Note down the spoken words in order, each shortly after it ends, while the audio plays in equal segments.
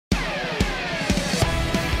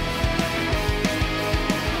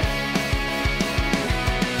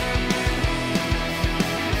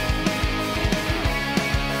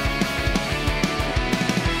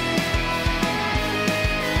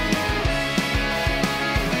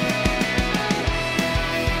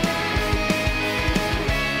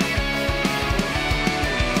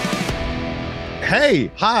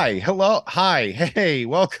Hey, hi, hello, hi, hey,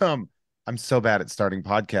 welcome. I'm so bad at starting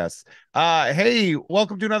podcasts. Hey,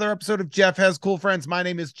 welcome to another episode of Jeff Has Cool Friends. My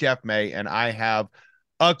name is Jeff May, and I have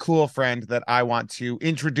a cool friend that I want to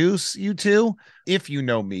introduce you to. If you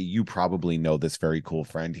know me, you probably know this very cool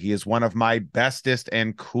friend. He is one of my bestest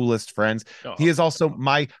and coolest friends. He is also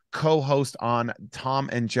my co-host on Tom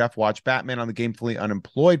and Jeff Watch Batman on the Gamefully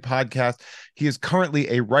Unemployed podcast. He is currently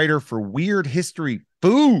a writer for Weird History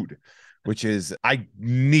Food, which is, I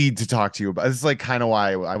need to talk to you about. This is like kind of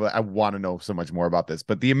why I want to know so much more about this.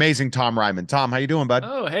 But the amazing Tom Reimann. Tom, how you doing, bud?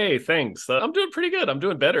 Oh, hey, thanks. I'm doing pretty good. I'm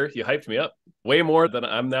doing better. You hyped me up way more than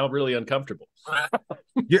I'm now really uncomfortable.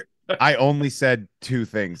 I only said two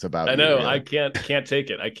things about I you, know. really. I can't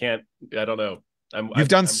take it. I don't know. You've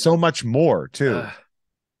done so much more too.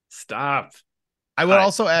 Stop. I would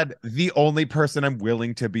also add the only person I'm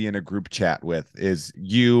willing to be in a group chat with is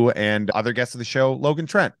you and other guests of the show, Logan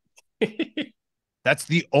Trent. That's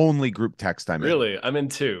the only group text I'm in. Really? I'm in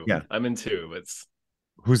two. Yeah. I'm in two.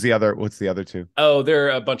 Who's the other? What's the other two? Oh, they're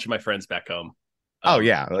a bunch of my friends back home. Oh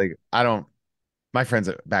yeah. Like my friends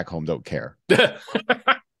back home don't care.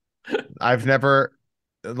 I've never,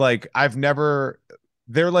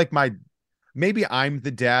 they're like maybe I'm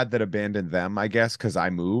the dad that abandoned them, I guess, because I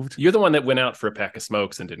moved. You're the one that went out for a pack of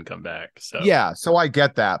smokes and didn't come back. So yeah, so I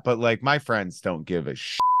get that. But like my friends don't give a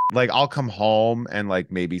shit. Like I'll come home and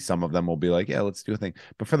like maybe some of them will be like, yeah, let's do a thing.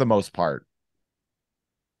 But for the most part,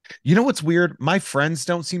 you know what's weird? My friends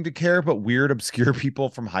don't seem to care, but weird, obscure people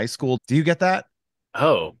from high school. Do you get that?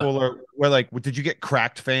 Oh. Or where like, did you get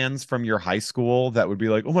Cracked fans from your high school that would be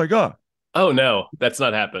like, oh my God? Oh, no, that's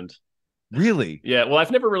not happened. Really? Yeah. Well,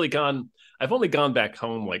 I've only gone back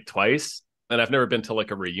home like twice. And I've never been to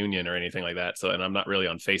like a reunion or anything like that. So, and I'm not really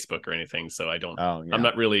on Facebook or anything. So I'm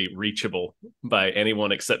not really reachable by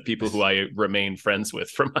anyone except people who I remain friends with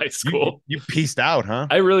from high school. You pieced out, huh?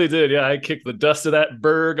 I really did. Yeah. I kicked the dust of that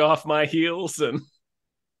berg off my heels. And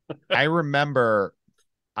I remember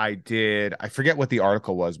I forget what the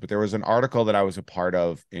article was, but there was an article that I was a part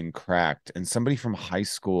of in Cracked, and somebody from high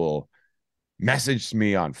school messaged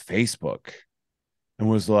me on Facebook and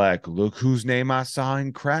was like, look whose name I saw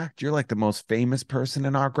in Cracked. You're like the most famous person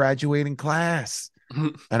in our graduating class.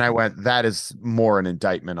 And I went, that is more an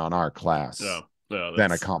indictment on our class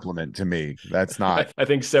than a compliment to me. That's not. I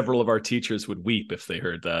think several of our teachers would weep if they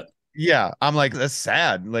heard that. Yeah, I'm like, that's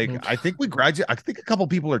sad. Like, I think we graduate. I think a couple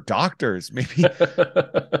people are doctors. Maybe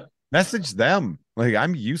message them. Like,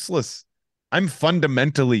 I'm useless. I'm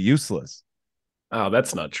fundamentally useless. Oh,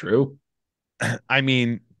 that's not true. I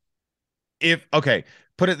mean,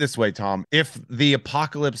 put it this way, Tom. If the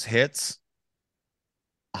apocalypse hits,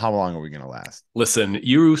 how long are we going to last? Listen,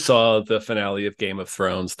 you saw the finale of Game of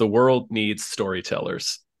Thrones. The world needs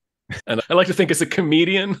storytellers. And I like to think as a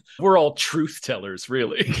comedian, we're all truth tellers,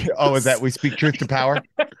 really. Oh, is that we speak truth to power?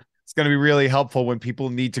 It's going to be really helpful when people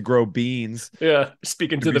need to grow beans. Yeah,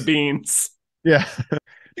 speaking to the beans. Yeah.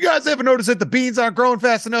 You guys ever notice that the beans aren't growing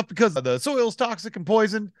fast enough because the soil's toxic and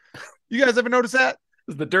poisoned? You guys ever notice that?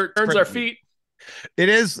 The dirt burns our feet. It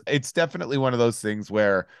is. It's definitely one of those things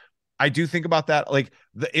where I do think about that. Like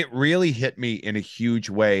it really hit me in a huge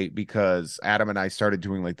way because Adam and I started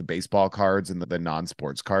doing like the baseball cards and the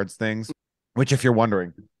non-sports cards things, which if you're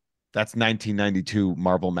wondering, that's 1992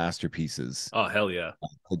 Marvel Masterpieces. Oh, hell yeah.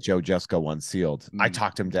 The Joe Jusko one sealed. I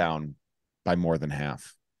talked him down by more than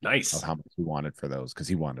half. Nice. Of how much he wanted for those because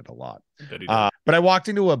he wanted a lot. But I walked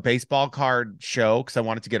into a baseball card show because I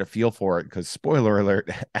wanted to get a feel for it because spoiler alert,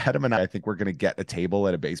 Adam and I think we're going to get a table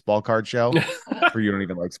at a baseball card show where you don't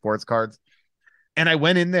even like sports cards. And I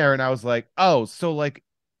went in there and I was like, oh, so like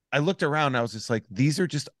I looked around and I was just like, these are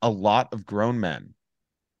just a lot of grown men,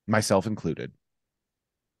 myself included,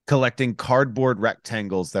 collecting cardboard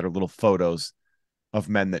rectangles that are little photos of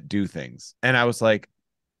men that do things. And I was like,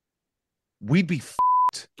 we'd be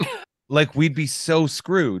like we'd be so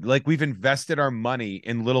screwed. Like we've invested our money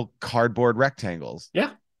in little cardboard rectangles. Yeah.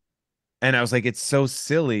 And I was like, it's so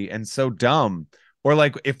silly and so dumb. Or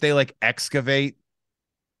like if they like excavate,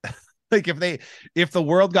 like if the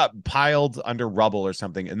world got piled under rubble or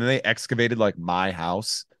something and then they excavated like my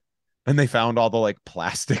house and they found all the like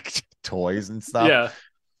plastic toys and stuff. Yeah.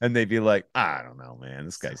 And they'd be like, I don't know, man.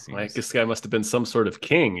 This guy seems like this guy must have been some sort of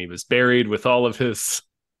king. He was buried with all of his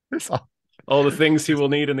all the things he will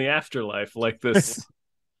need in the afterlife, like this,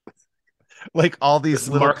 like all these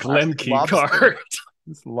little Mark Lemke card,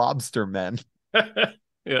 these lobster men.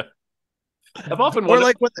 Yeah, I've often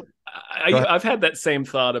wondered, I've had that same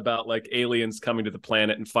thought about like aliens coming to the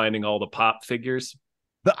planet and finding all the pop figures.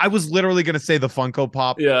 I was literally going to say the Funko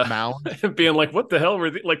Pop mound, being like, what the hell were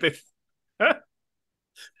they? Like they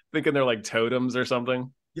thinking they're like totems or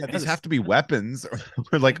something. Yeah, these have to be weapons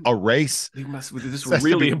or like a race. This is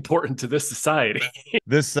really important to this society.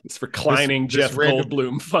 This it's reclining Jeff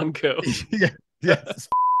Goldblum Funko. Yes.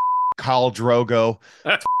 Khal Drogo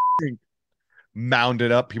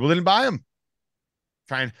mounded up. People didn't buy them.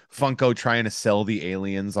 Funko trying to sell the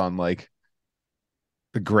aliens on like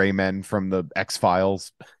the gray men from the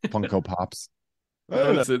X-Files Funko Pops.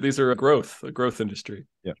 These are a growth industry.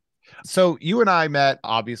 Yeah. So you and I met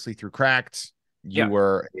obviously through Cracked. You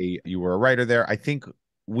were a writer there. I think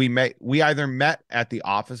we either met at the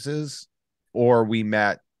offices or we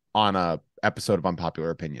met on a episode of Unpopular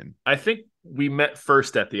Opinion. I think we met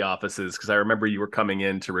first at the offices because I remember you were coming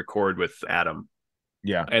in to record with Adam.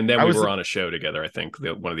 Yeah. And then we were on a show together, I think,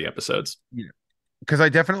 one of the episodes. Yeah. Because I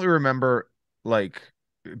definitely remember like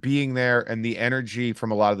being there, and the energy from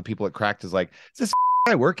a lot of the people at Cracked is like, "Is this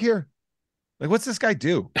guy work here? Like, what's this guy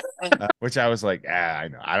do?" Which I was like, I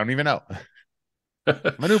know, I don't even know. I'm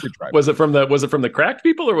an Uber driver. Was it from the Cracked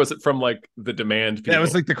people, or was it from like the Demand people? Yeah, it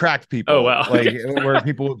was like the Cracked people. Oh wow! Like where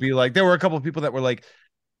people would be like, there were a couple of people that were like,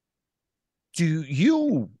 "Do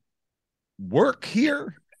you work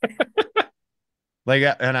here?" Like,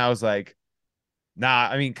 and I was like, "Nah,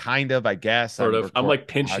 I mean, kind of, I guess." Sort of. I'm like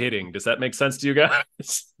pinch hitting. Does that make sense to you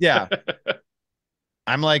guys? Yeah.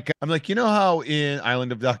 I'm like, you know how in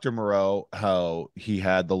Island of Dr. Moreau, how he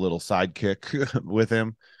had the little sidekick with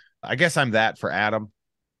him? I guess I'm that for Adam.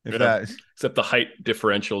 Except the height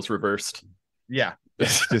differential's reversed. Yeah.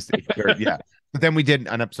 It's just, yeah. But then we did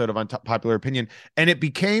an episode of Unpopular Opinion, and it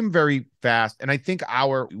became very fast. And I think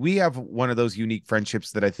we have one of those unique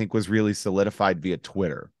friendships that I think was really solidified via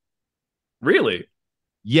Twitter. Really?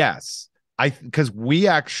 Yes. Because we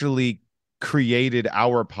actually created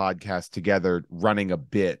our podcast together running a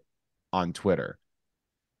bit on Twitter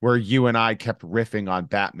where you and I kept riffing on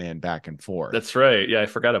Batman back and forth. That's right. Yeah, I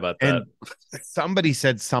forgot about that. And somebody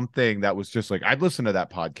said something that was just like, I'd listen to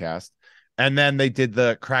that podcast. And then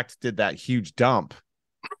Cracked did that huge dump.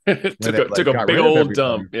 Took a big old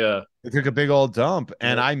dump. Yeah. It took a big old dump.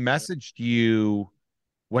 And I messaged you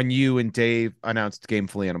when you and Dave announced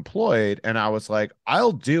Gamefully Unemployed. And I was like,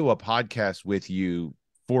 I'll do a podcast with you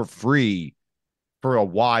for free for a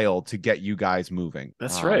while to get you guys moving.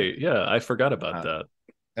 That's right. Yeah. I forgot about that.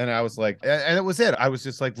 And I was like, and it was it. I was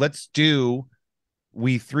just like,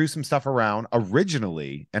 we threw some stuff around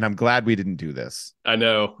originally, and I'm glad we didn't do this. I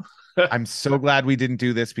know. I'm so glad we didn't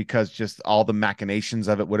do this because just all the machinations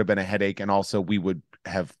of it would have been a headache. And also we would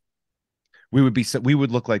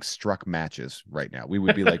look like struck matches right now. We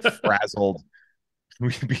would be like frazzled.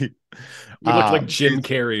 We look like Jim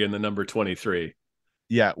Carrey in the number 23.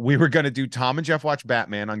 Yeah. We were going to do Tom and Jeff Watch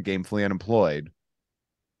Batman on Gamefully Unemployed.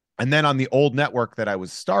 And then on the old network that I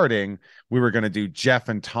was starting, we were going to do Jeff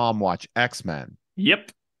and Tom Watch X-Men.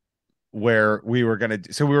 Yep. Where we were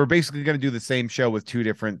basically going to do the same show with two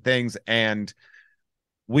different things. And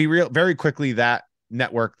very quickly that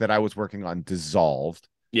network that I was working on dissolved.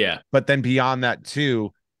 Yeah. But then beyond that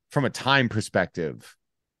too, from a time perspective,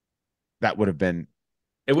 that would have been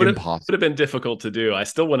impossible. Would have been difficult to do. I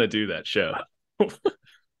still want to do that show.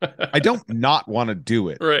 I don't not want to do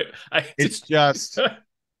it. Right. It's just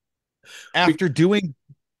after doing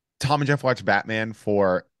Tom and Jeff Watch Batman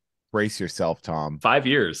for, brace yourself, Tom, 5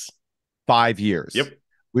 years. 5 years. Yep.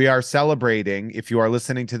 We are celebrating, if you are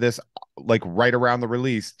listening to this like right around the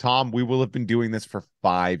release, Tom, we will have been doing this for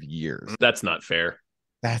 5 years. That's not fair.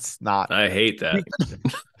 That's not. I hate that.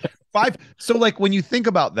 5. So like when you think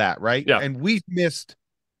about that, right? Yeah. And we've missed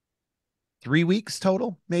 3 weeks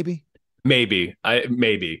total, maybe. Maybe.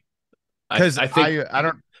 Because I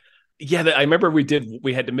don't. Yeah, I remember we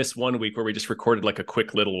had to miss 1 week where we just recorded like a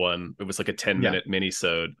quick little one. It was like a 10-minute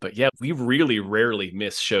mini-sode. But yeah, we really rarely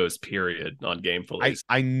miss shows, period, on Gamefully.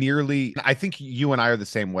 I think you and I are the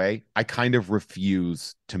same way. I kind of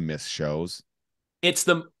refuse to miss shows. It's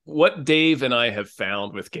what Dave and I have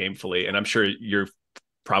found with Gamefully, and I'm sure you're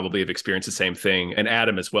probably have experienced the same thing, and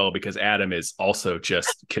Adam as well, because Adam is also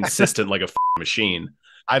just consistent like a machine.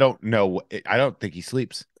 I don't know. I don't think he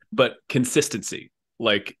sleeps. But consistency.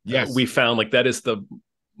 Like, yes. We found like that is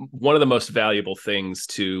one of the most valuable things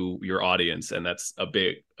to your audience. And that's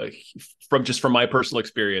from my personal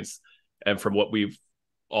experience and from what we've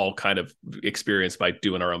all kind of experienced by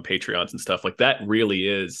doing our own Patreons and stuff, like that really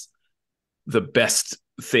is the best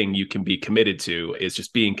thing you can be committed to, is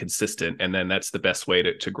just being consistent. And then that's the best way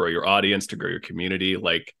to grow your audience, to grow your community.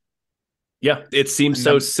 Like, yeah, it seems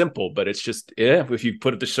so simple, but it's just, if you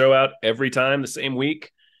put the show out every time the same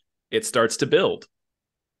week, it starts to build.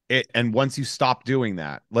 And once you stop doing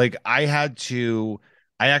that, like I had to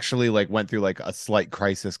I actually like went through like a slight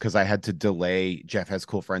crisis because I had to delay Jeff Has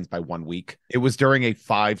Cool Friends by 1 week. It was during a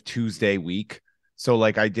 5 Tuesday week. So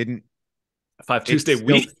like I didn't 5 Tuesday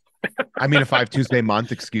week. I mean a 5 Tuesday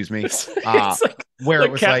month, excuse me. It's Where like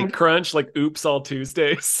it was Captain like Crunch, like oops all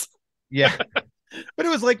Tuesdays. yeah. But it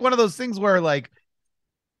was like one of those things where like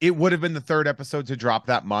it would have been the third episode to drop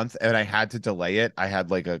that month and I had to delay it. I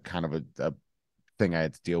had like a kind of a thing I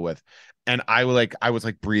had to deal with. And I was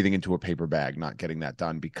like breathing into a paper bag, not getting that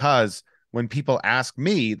done because when people ask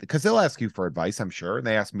me, because they'll ask you for advice, I'm sure, and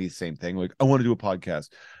they ask me the same thing, like, I want to do a podcast.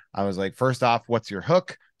 I was like, first off, what's your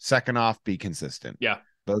hook? Second off, be consistent. Yeah.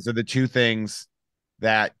 Those are the two things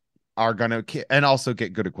that are gonna, and also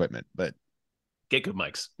get good equipment, but get good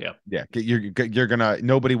mics. Yeah. Yeah. You're gonna,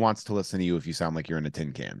 nobody wants to listen to you if you sound like you're in a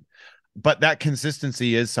tin can. But that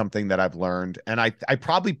consistency is something that I've learned. And I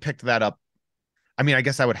probably picked that up. I mean, I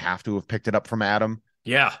guess I would have to have picked it up from Adam.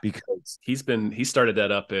 Yeah. Because he started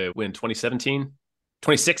that up when 2017,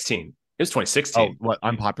 2016. It was 2016. Oh, what,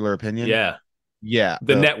 Unpopular Opinion? Yeah. Yeah.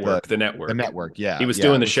 The network. The network. Yeah. He was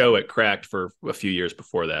doing the show at Cracked for a few years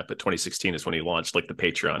before that, but 2016 is when he launched like the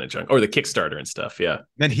Patreon and junk or the Kickstarter and stuff. Yeah.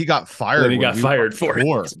 Then he got fired. Then he got fired for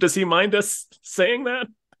it. Does he mind us saying that?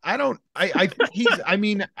 I don't, I think he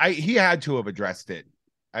had to have addressed it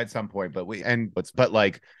at some point, but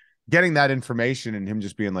like getting that information and him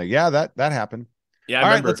just being like, yeah, that happened. Yeah. All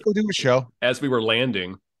right, let's go do a show. As we were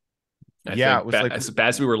landing. It was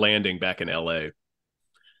as we were landing back in LA.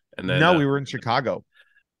 And then no, we were in Chicago.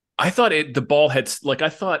 I thought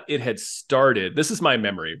it had started. This is my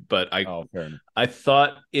memory, but I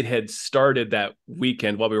thought it had started that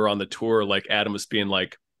weekend while we were on the tour. Like Adam was being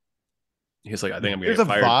like, he's like, I think I'm gonna get fired.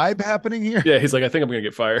 There's a vibe happening here. Yeah, he's like, I think I'm gonna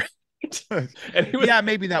get fired. And yeah,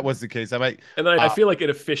 maybe that was the case. And then I feel like it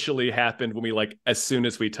officially happened when we as soon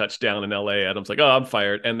as we touched down in LA, Adam's like, oh, I'm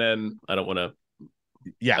fired. And then I don't want to.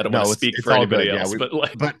 Yeah, I don't want to speak for anybody else,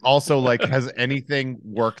 but also like, has anything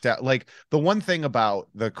worked out? Like the one thing about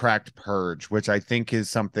the Cracked Purge, which I think is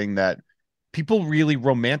something that people really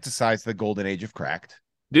romanticize the golden age of Cracked.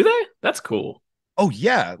 Do they? That's cool. Oh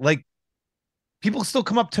yeah. Like people still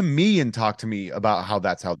come up to me and talk to me about how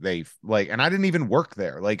that's how they like, and I didn't even work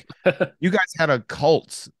there. Like you guys had a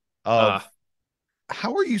cult of,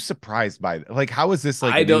 how are you surprised by that? Like, how is this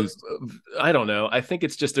like, I don't know. I think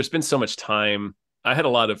it's just, there's been so much time. I had a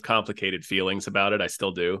lot of complicated feelings about it. I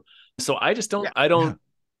still do. So I just don't,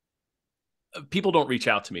 people don't reach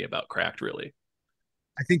out to me about Cracked really.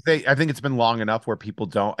 I think it's been long enough where people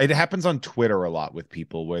don't. It happens on Twitter a lot with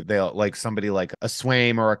people where they'll like somebody like a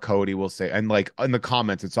Swaim or a Cody will say, and like in the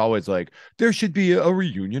comments, it's always like, there should be a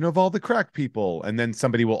reunion of all the Cracked people. And then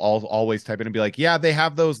somebody will always type in and be like, yeah, they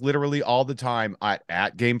have those literally all the time at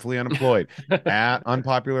Gamefully Unemployed, at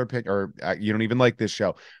Unpopular Opinion, or you don't even like this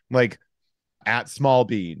show. Like, at Small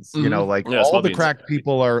Beans, you know, like all the Cracked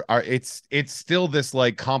people are it's still this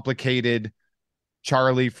like complicated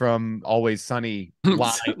Charlie from Always Sunny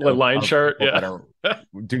line chart,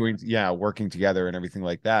 working together and everything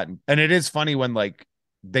like that. And it is funny when like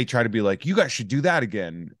they try to be like, you guys should do that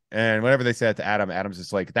again, and whenever they say that to Adam's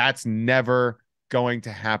just like, that's never going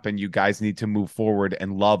to happen. You guys need to move forward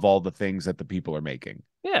and love all the things that the people are making.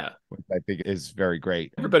 Yeah, which I think is very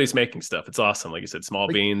great. Everybody's making stuff. It's awesome. Like you said, Small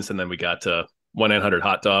Beans, and then we got 1-900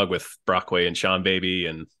 Hot Dog with Brockway and Sean Baby,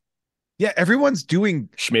 and yeah, everyone's doing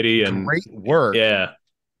Schmitty and great work. Yeah,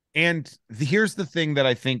 and here's the thing that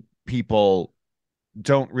I think people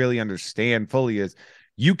don't really understand fully is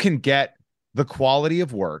you can get the quality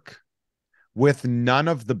of work with none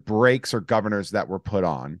of the breaks or governors that were put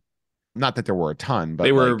on. Not that there were a ton, but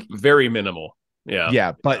they were very minimal.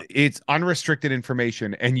 Yeah, but it's unrestricted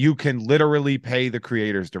information and you can literally pay the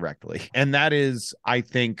creators directly. And that is, I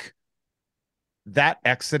think, that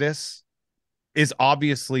exodus is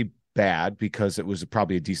obviously bad because it was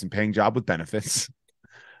probably a decent paying job with benefits.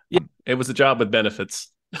 Yeah, it was a job with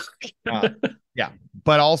benefits. Yeah,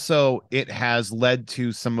 but also it has led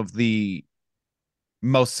to some of the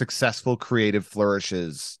most successful creative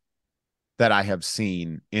flourishes that I have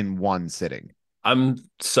seen in one sitting. I'm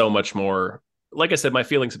so much more, like I said, my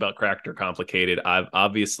feelings about Cracked are complicated. I've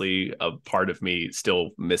obviously, a part of me still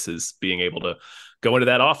misses being able to go into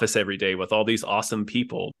that office every day with all these awesome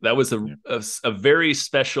people. That was a very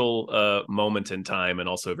special moment in time, and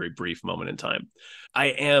also a very brief moment in time. I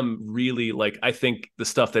am really like, I think the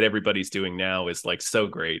stuff that everybody's doing now is like so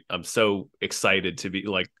great. I'm so excited to be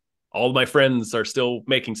like, all of my friends are still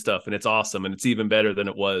making stuff and it's awesome. And it's even better than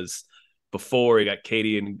it was before. You got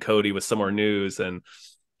Katie and Cody with Some More News, and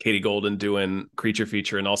Katie Golden doing Creature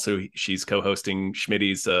Feature, and also she's co-hosting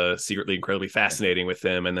Schmitty's Secretly Incredibly Fascinating with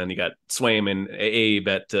them. And then you got Swaim and Abe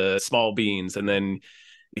at Small Beans, and then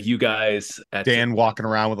You guys at Dan walking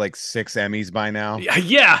around with like 6 Emmys by now.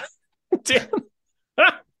 Yeah. Dan,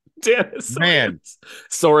 Dan is Man.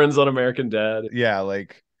 Soren's on American Dad. Yeah,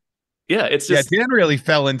 like it's just Dan really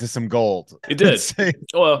fell into some gold. He did.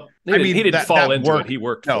 Well, he didn't fall into it. He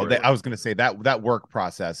worked for it. I was gonna say that work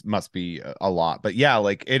process must be a lot. But yeah,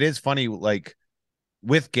 like it is funny, like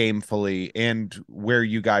with Gamefully and where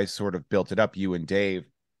you guys sort of built it up, you and Dave.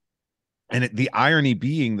 And the irony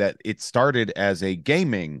being that it started as a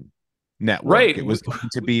gaming network. Right. It was going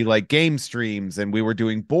to be like game streams, and we were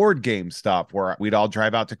doing board game stuff where we'd all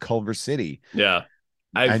drive out to Culver City. Yeah.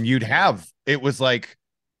 And it was like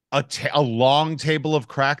a long table of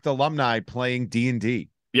cracked alumni playing D&D.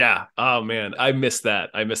 Yeah. Oh man, I miss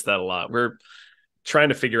that. I miss that a lot. We're trying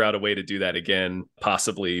to figure out a way to do that again,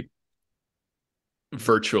 possibly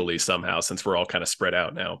virtually somehow, since we're all kind of spread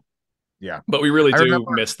out now. Yeah. But we really do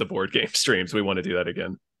miss the board game streams. We want to do that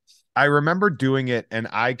again. I remember doing it, and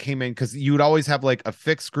I came in because you would always have like a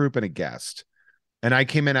fixed group and a guest. And I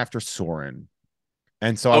came in after Soren.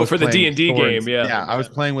 And so I was for the D&D game, I was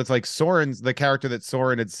playing with like Soren's, the character that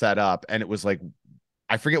Soren had set up, and it was like,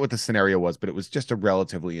 I forget what the scenario was, but it was just a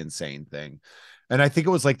relatively insane thing. And I think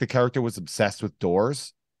it was like the character was obsessed with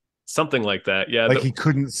doors. Something like that. Yeah. Like he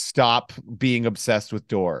couldn't stop being obsessed with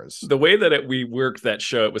doors. The way that we worked that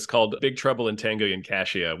show, it was called Big Trouble in Tango and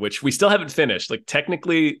Cassia, which we still haven't finished. Like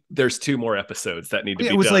technically there's 2 more episodes that need to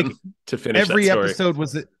be done like, to finish every that story. Episode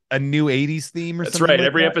was a new 80s theme or That's something. That's right. Like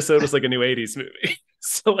every episode was like a new 80s movie.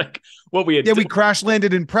 So like what we had we crash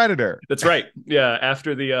landed in Predator. That's right. Yeah,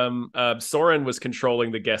 after the Soren was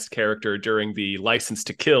controlling the guest character during the License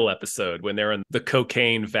to Kill episode when they're in the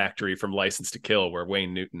cocaine factory from License to Kill where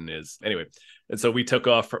Wayne Newton is. Anyway, and so we took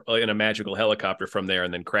off in a magical helicopter from there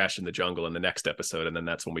and then crashed in the jungle in the next episode, and then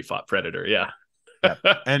that's when we fought Predator. Yeah.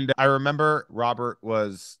 And I remember Robert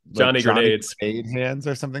was like Johnny Grenades, grenade hands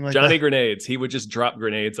or something like Johnny that. Grenades. He would just drop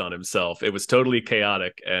grenades on himself. It was totally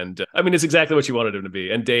chaotic, and I mean, it's exactly what you wanted him to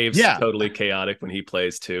be. And Dave's totally chaotic when he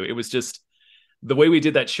plays too. It was just the way we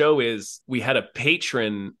did that show is we had a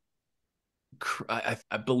patron. I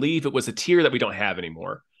believe it was a tier that we don't have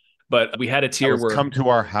anymore. But we had a tier where come to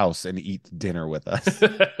our house and eat dinner with us.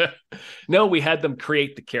 No, we had them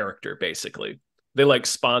create the character basically. They like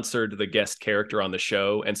sponsored the guest character on the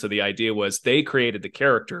show. And so the idea was they created the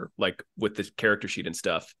character, like with the character sheet and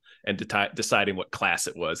stuff, and deciding what class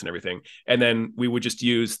it was and everything. And then we would just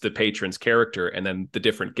use the patron's character. And then the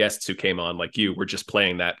different guests who came on, like you, were just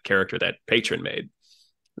playing that character that patron made.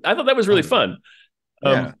 I thought that was really fun.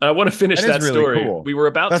 I want to finish that really story. Cool.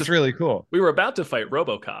 That's really cool. We were about to fight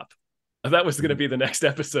RoboCop. That was going to be the next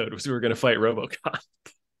episode, was we were going to fight RoboCop.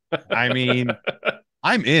 I mean,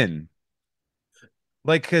 I'm in.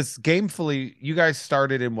 Like, because Gamefully, you guys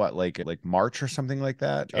started in what, like March or something like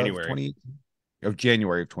that? January of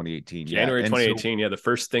 2018. January 2018. So, the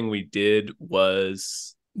first thing we did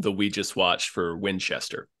was the We Just Watched for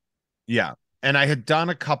Winchester. Yeah. And I had done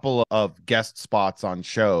a couple of guest spots on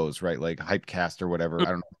shows, right? Like Hypecast or whatever. I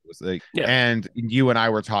don't know if it was like, and you and I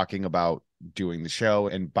were talking about doing the show.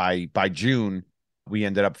 And by June, we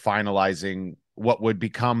ended up finalizing what would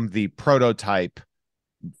become the prototype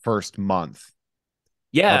first month.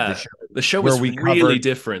 Yeah, the show was really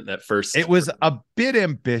different that first. It was a bit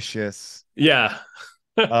ambitious. Yeah.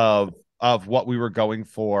 of what we were going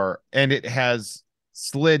for. And it has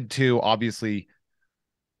slid to obviously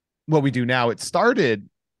what we do now. It started,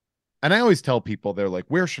 and I always tell people, they're like,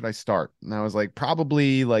 where should I start? And I was like,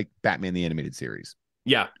 probably like Batman the Animated Series.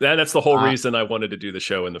 Yeah, that's the whole reason I wanted to do the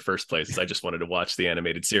show in the first place, is I just wanted to watch the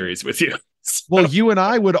animated series with you. So. Well, you and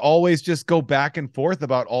I would always just go back and forth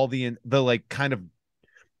about all the like kind of,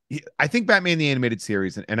 I think Batman the Animated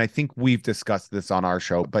Series, and I think we've discussed this on our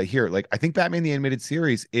show, but here, like, I think Batman the Animated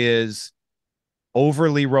Series is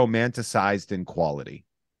overly romanticized in quality,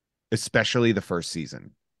 especially the first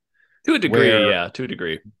season. To a degree, to a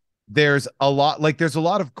degree. There's a lot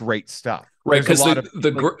of great stuff. Right, because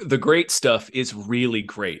the great stuff is really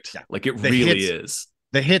great. Yeah. Like, it really is.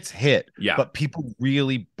 The hits hit, but people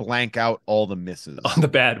really blank out all the misses. On the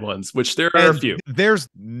bad ones, which there are a few. There's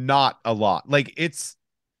not a lot. Like,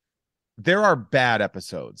 there are bad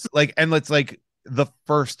episodes. Like, and it's like the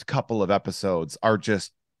first couple of episodes are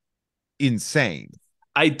just insane.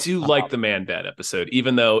 I do like the Man-Bat episode,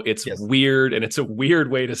 even though it's weird, and it's a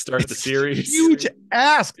weird way to start the series. Huge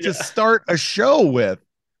ask to start a show with.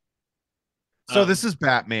 So this is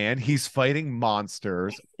Batman. He's fighting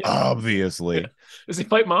monsters, obviously. Does he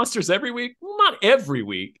fight monsters every week? Well, not every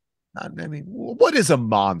week. I mean, what is a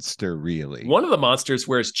monster, really? One of the monsters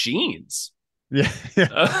wears jeans. Yeah.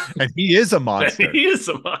 And he is a monster. He is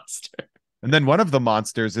a monster. And then one of the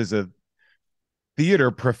monsters is a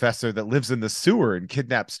theater professor that lives in the sewer and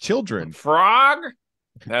kidnaps children. Frog?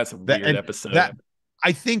 That's a weird episode. That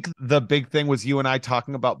I think the big thing was you and I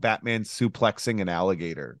talking about Batman suplexing an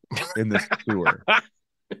alligator in the sewer.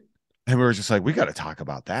 And we were just like, we got to talk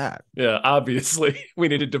about that. Yeah, obviously. We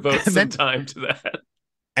need to devote some time to that.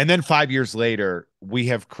 And then 5 years later, we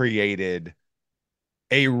have created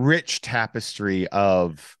a rich tapestry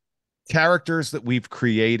of characters that we've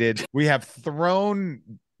created. We have thrown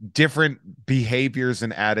different behaviors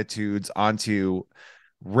and attitudes onto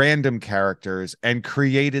random characters and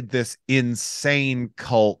created this insane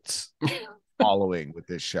cult following with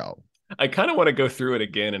this show. I kind of want to go through it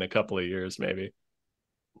again in a couple of years, maybe.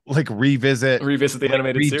 Like revisit the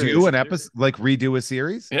animated series. Redo an episode, like redo a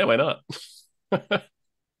series? Yeah, why not?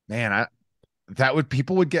 Man,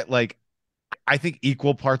 people would get like, I think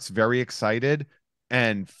equal parts very excited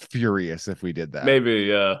and furious if we did that. Maybe,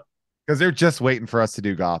 yeah. Because they're just waiting for us to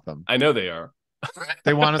do Gotham. I know they are.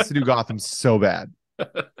 They want us to do Gotham so bad.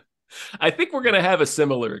 I think we're going to have a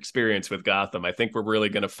similar experience with Gotham. I think we're really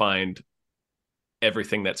going to find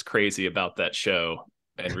everything that's crazy about that show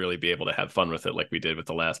and really be able to have fun with it like we did with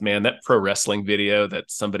the last. Man, that pro wrestling video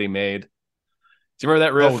that somebody made. Do you remember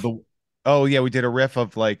that riff? Oh yeah, we did a riff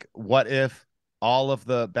of like, what if all of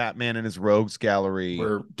the Batman and his rogues gallery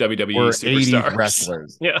were WWE superstars. 80s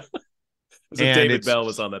wrestlers? Yeah. So David Bell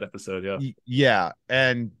was on that episode, yeah. Yeah,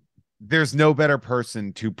 and there's no better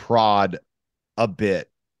person to prod a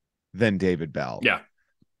bit than David Bell. Yeah.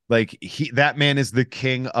 Like that man is the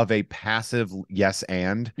king of a passive yes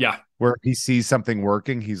and. Yeah. Where he sees something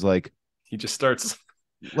working, he's like, he just starts.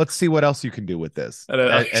 Let's see what else you can do with this. And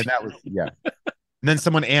that was And then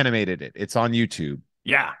someone animated it. It's on YouTube.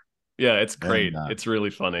 Yeah. Yeah, it's great. It's really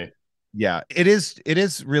funny. Yeah, it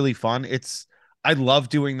is really fun. I love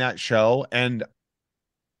doing that show, and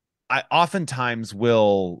I oftentimes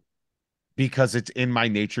will, because it's in my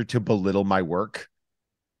nature to belittle my work,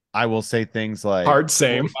 I will say things like, hard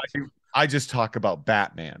same. I just talk about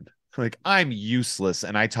Batman. Like, I'm useless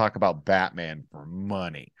and I talk about Batman for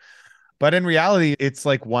money. But in reality, it's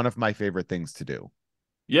like one of my favorite things to do.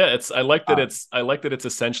 Yeah, I like that it's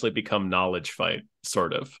essentially become knowledge fight,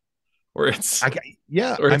 sort of. Where it's like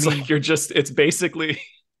it's basically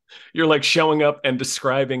you're like showing up and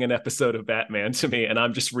describing an episode of Batman to me and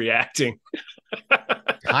I'm just reacting.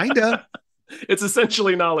 Kinda. It's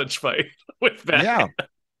essentially knowledge fight with Batman. Yeah.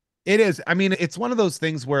 It is. I mean, it's one of those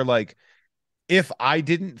things where, like, if I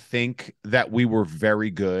didn't think that we were very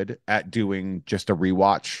good at doing just a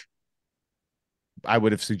rewatch, I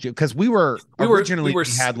would have suggested, because we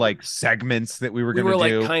had like segments that we were going to do.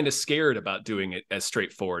 We were like kind of scared about doing it as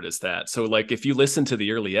straightforward as that. So like if you listen to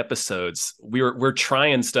the early episodes, we're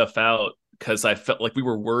trying stuff out because I felt like we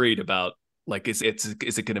were worried about like is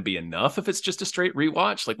it going to be enough if it's just a straight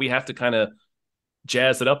rewatch? Like we have to kind of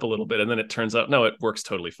jazz it up a little bit, and then it turns out no, it works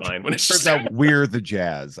totally fine when it turns out we're the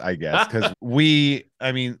jazz, I guess, because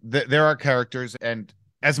there are characters, and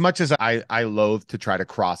as much as I loathe to try to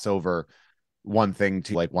cross over one thing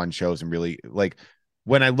to like one shows, and really like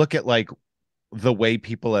when I look at like the way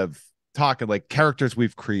people have talked, like characters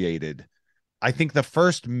we've created, I think the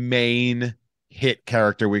first main hit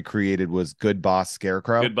character we created was Good Boss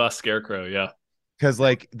Scarecrow. Good Boss Scarecrow, yeah. Because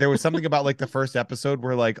like there was something about like the first episode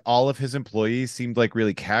where like all of his employees seemed like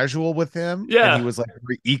really casual with him. Yeah. And he was like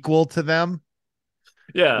equal to them.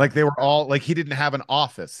 Yeah. Like they were all like, he didn't have an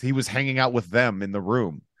office. He was hanging out with them in the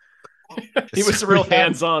room. He was a real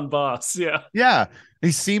hands-on boss. Yeah. Yeah.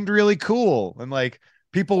 He seemed really cool. And like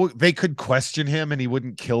people, they could question him and he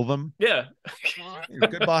wouldn't kill them. Yeah.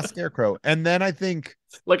 Good Boss Scarecrow. And then I think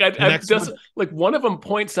like like one of them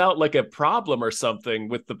points out like a problem or something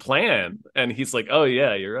with the plan, and he's like, "Oh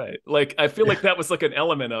yeah, you're right." Like I feel like that was like an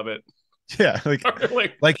element of it. Yeah, like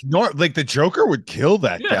the Joker would kill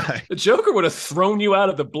that guy. The Joker would have thrown you out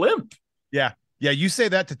of the blimp. Yeah, yeah. You say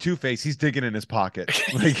that to Two-Face, he's digging in his pocket,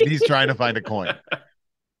 like he's trying to find a coin.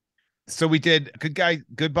 So we did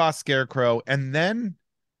Good Boss Scarecrow, and then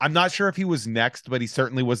I'm not sure if he was next, but he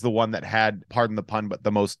certainly was the one that had, pardon the pun, but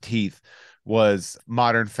the most teeth. Was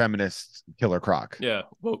modern feminist Killer Croc. Yeah,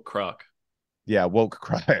 woke Croc. Yeah, woke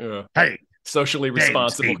Croc. Yeah. Hey, socially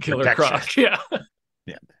responsible Killer Croc. Yeah.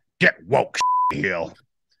 Yeah. Get woke, heel.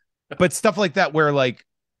 But stuff like that where like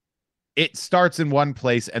it starts in one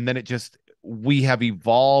place and then we have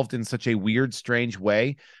evolved in such a weird, strange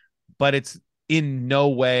way, but it's in no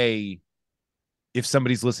way, if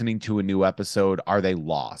somebody's listening to a new episode, are they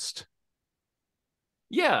lost?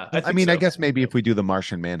 Yeah, I mean, so. I guess maybe if we do the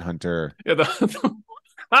Martian Manhunter,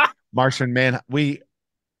 Martian Man,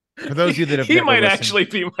 for those of you that have he might actually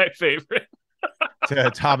be my favorite.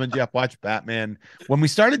 to Tom and Jeff Watch Batman. When we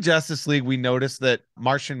started Justice League, we noticed that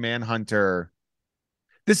Martian Manhunter,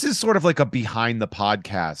 this is sort of like a behind the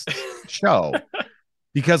podcast show,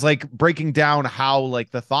 because like breaking down how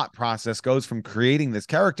like the thought process goes from creating this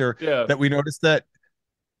character, that we noticed that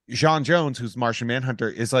John Jones, who's Martian Manhunter,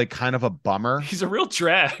 is like kind of a bummer. He's a real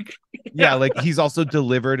drag. Yeah, like he's also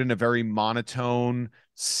delivered in a very monotone,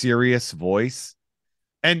 serious voice.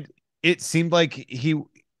 And it seemed like he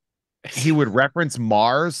would reference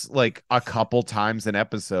Mars like a couple times an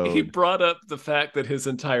episode. He brought up the fact that his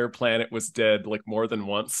entire planet was dead like more than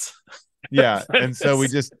once. Yeah, and so we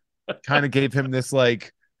just kind of gave him this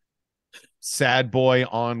like sad boy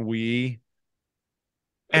ennui.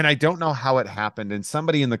 And I don't know how it happened, and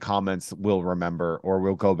somebody in the comments will remember, or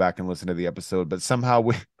we'll go back and listen to the episode, but somehow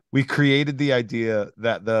we created the idea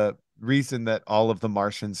that the reason that all of the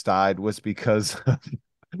Martians died was because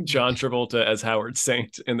John Travolta as Howard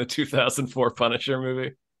Saint in the 2004 Punisher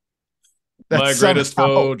movie. That's My greatest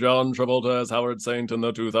foe, John Travolta as Howard Saint in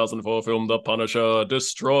the 2004 film The Punisher,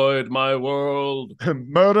 destroyed my world.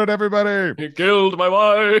 Murdered everybody. He killed my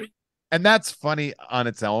wife. And that's funny on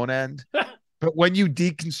its own end. But when you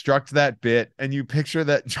deconstruct that bit and you picture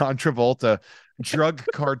that John Travolta, drug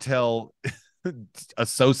cartel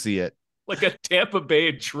associate, like a Tampa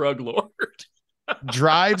Bay drug lord,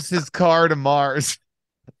 drives his car to Mars.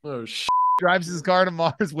 Oh, drives his car to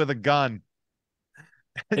Mars with a gun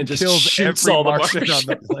and just kills shoots every all the Martian Martians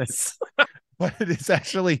on the planet. But it is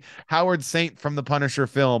actually Howard Saint from the Punisher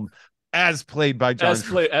film, as played by John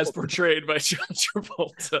as portrayed by John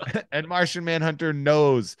Travolta. And Martian Manhunter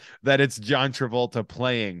knows that it's John Travolta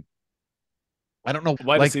playing. I don't know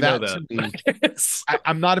why does he know that. Me,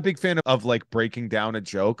 I'm not a big fan of like breaking down a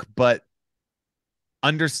joke, but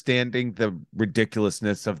understanding the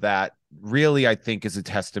ridiculousness of that really, I think, is a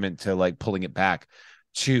testament to like pulling it back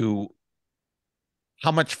to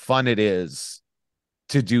how much fun it is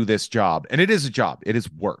to do this job. And it is a job, it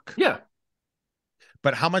is work. Yeah.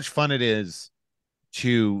 But how much fun it is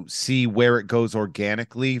to see where it goes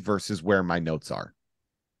organically versus where my notes are.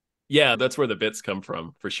 Yeah, that's where the bits come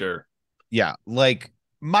from, for sure. Yeah, like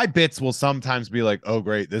my bits will sometimes be like, oh,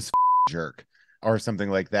 great, this jerk, or something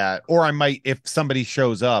like that. Or I might, if somebody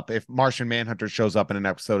shows up, if Martian Manhunter shows up in an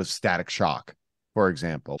episode of Static Shock, for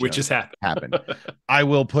example, which has happened, I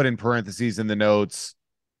will put in parentheses in the notes,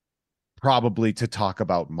 probably to talk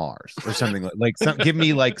about Mars or something like give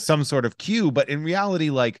me like some sort of cue. But in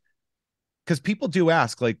reality, like, because people do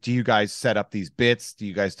ask, like, do you guys set up these bits? Do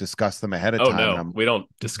you guys discuss them ahead of time? No, we don't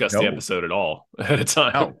discuss the episode at all ahead of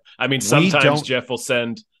time. No, I mean, sometimes Jeff will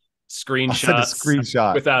send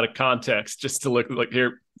screenshots without a context just to look at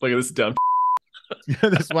this dumb.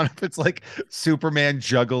 This one, if it's like Superman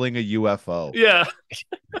juggling a UFO. Yeah.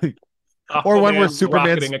 Or when we're Superman's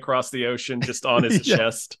rocketing across the ocean just on his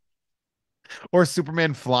chest. Or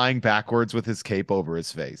Superman flying backwards with his cape over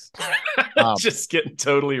his face. Just getting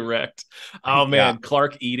totally wrecked. Oh man,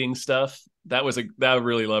 Clark eating stuff. I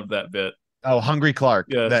really loved that bit. Oh, Hungry Clark.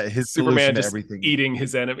 Yeah, that his Superman just everything. Eating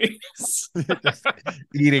his enemies. Just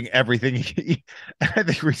eating everything. I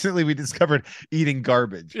think recently we discovered eating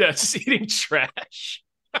garbage. Yeah, just eating trash.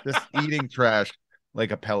 Just eating trash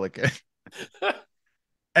like a pelican.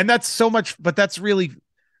 And that's so much, but that's really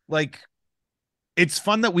like, it's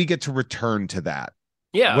fun that we get to return to that.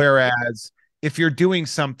 Yeah. Whereas if you're doing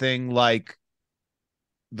something like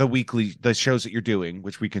the shows that you're doing,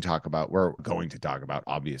 which we can talk about, we're going to talk about,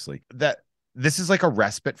 obviously, that this is like a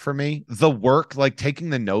respite for me. The work, like taking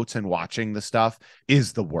the notes and watching the stuff,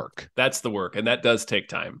 is the work. That's the work. And that does take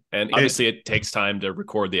time. And obviously it takes time to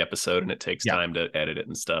record the episode and it takes time to edit it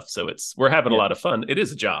and stuff. So we're having a lot of fun. It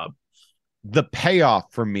is a job. The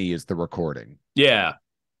payoff for me is the recording. Yeah.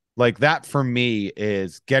 Like that for me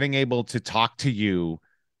is getting able to talk to you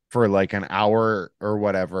for like an hour or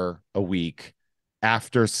whatever a week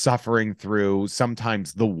after suffering through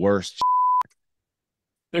sometimes the worst.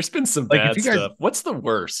 There's been some bad stuff. What's the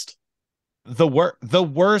worst? The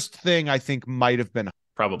worst thing I think might have been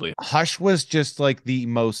probably Hush was just like the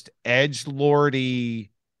most edgelordy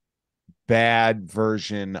bad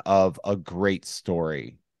version of a great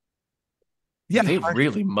story. Yeah, they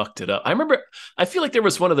really mucked it up. I feel like there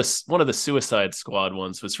was one of the Suicide Squad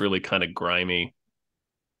ones was really kind of grimy.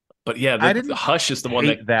 But yeah, the Hush is the one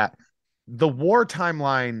that the war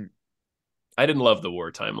timeline. I didn't love the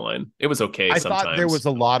war timeline. It was okay. I thought there was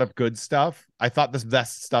a lot of good stuff. I thought the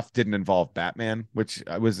best stuff didn't involve Batman, which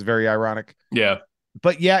was very ironic. Yeah.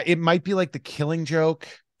 But yeah, it might be like the Killing Joke.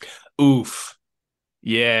 Oof.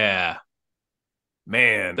 Yeah.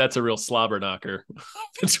 Man, that's a real slobber knocker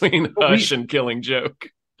between Hush and Killing Joke.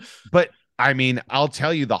 But I mean, I'll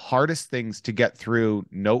tell you the hardest things to get through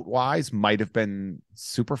note wise might have been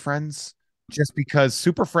Super Friends, just because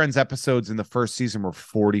Super Friends episodes in the first season were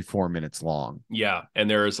 44 minutes long. Yeah. And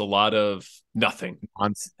there's a lot of nothing.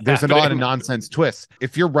 There's a lot of nonsense twists.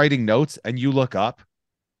 If you're writing notes and you look up,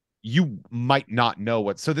 you might not know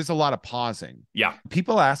what. So there's a lot of pausing. Yeah.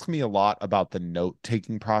 People ask me a lot about the note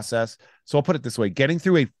taking process. So I'll put it this way, getting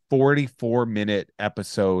through a 44-minute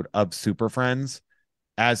episode of Super Friends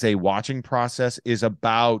as a watching process is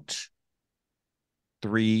about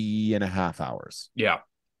 3.5 hours. Yeah.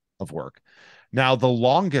 Of work. Now, the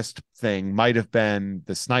longest thing might have been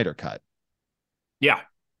the Snyder Cut. Yeah.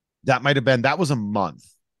 That was a month.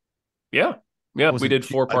 Yeah. Yeah. We did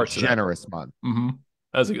 4 parts of that. Generous month. Mm-hmm.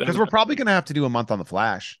 Because we're probably going to have to do a month on The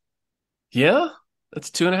Flash. Yeah. That's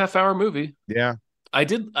a 2.5 hour movie. Yeah.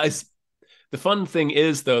 The fun thing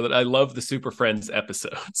is, though, that I love the Super Friends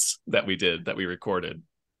episodes that we recorded.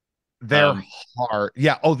 They're hard.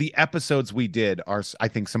 Yeah. Oh, the episodes we did are, I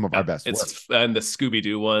think, some of our best work. And the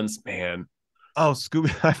Scooby-Doo ones, man. Oh,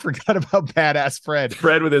 Scooby! I forgot about Badass Fred.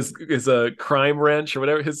 Fred with his crime wrench or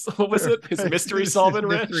whatever. What was it? His mystery solving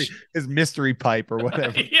wrench? His mystery pipe or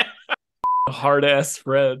whatever. Yeah. Hard ass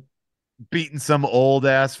Fred. Beating some old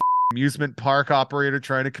ass amusement park operator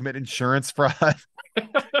trying to commit insurance fraud.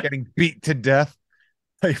 Getting beat to death.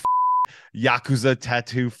 Like Yakuza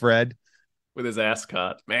tattoo Fred. With his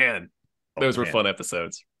ascot. Man, those were fun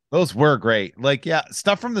episodes. Those were great. Like, yeah,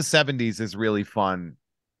 stuff from the 70s is really fun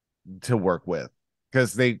to work with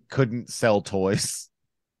because they couldn't sell toys.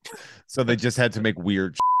 So they just had to make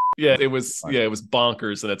weird. Yeah, it was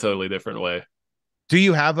bonkers in a totally different way. Do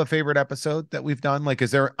you have a favorite episode that we've done? Like,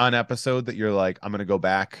 is there an episode that you're like, I'm going to go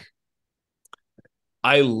back?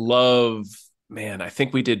 I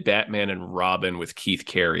think we did Batman and Robin with Keith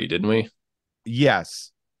Carey, didn't we?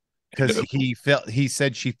 Yes. Because he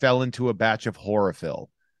said she fell into a batch of chlorophyll.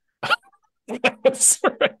 That's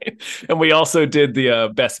right. And we also did the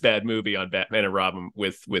best bad movie on Batman and Robin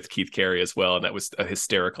with Keith Carey as well, and that was a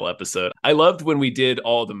hysterical episode. I loved when we did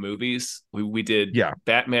all the movies. We did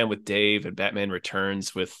Batman with Dave and Batman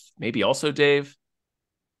Returns with maybe also Dave.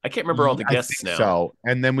 I can't remember all the guests now. So,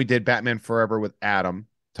 and then we did Batman Forever with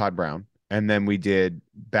Todd Brown, and then we did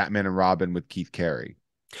Batman and Robin with Keith Carey.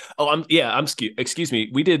 Oh, excuse me.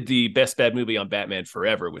 We did the best bad movie on Batman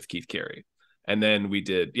Forever with Keith Carey. And then we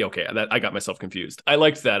did, I got myself confused. I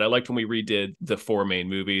liked that. I liked when we redid the 4 main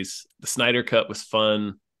movies. The Snyder Cut was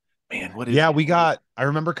fun. Man, I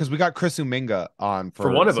remember because we got Chris Uminga on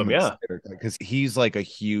for one of them, because he's like a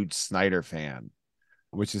huge Snyder fan,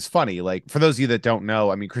 which is funny. Like, for those of you that don't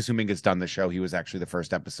know, I mean, Chris Uminga's done the show. He was actually the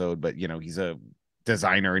first episode, but, he's a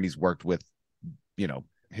designer and he's worked with,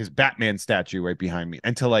 his Batman statue right behind me.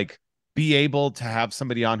 And to like be able to have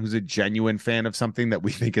somebody on who's a genuine fan of something that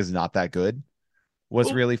we think is not that good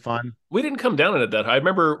was really fun. We didn't come down on it that high. I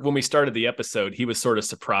remember when we started the episode, he was sort of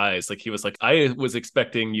surprised. Like, he was like, I was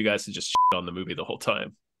expecting you guys to just shit on the movie the whole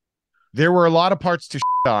time. There were a lot of parts to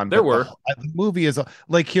shit on. There were. The movie is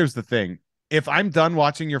like, here's the thing. If I'm done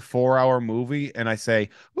watching your 4-hour movie and I say,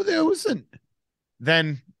 well, there wasn't,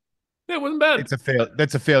 then it wasn't bad.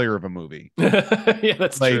 That's a failure of a movie. Yeah,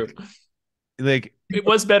 that's true. Like, it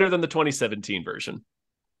was better than the 2017 version.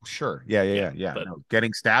 Sure. Yeah. No,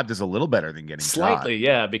 getting stabbed is a little better than getting slightly shot.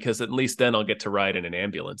 Yeah, because at least then I'll get to ride in an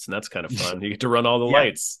ambulance, and that's kind of fun. You get to run all the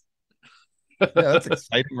lights. Yeah, that's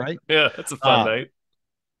exciting, right? Yeah, that's a fun night.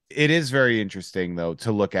 It is very interesting though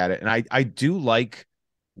to look at it, and I do like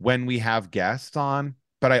when we have guests on,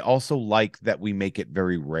 but I also like that we make it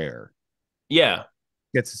very rare. Yeah,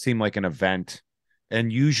 it gets to seem like an event,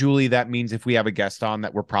 and usually that means if we have a guest on,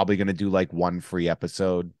 that we're probably going to do like one free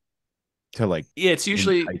episode. To like, it's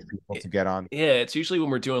usually people to get on. Yeah, it's usually when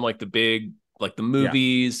we're doing like the big, like the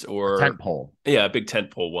movies or tentpole. Yeah, a big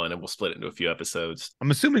tentpole one, and we'll split it into a few episodes. I'm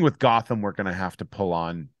assuming with Gotham, we're gonna have to pull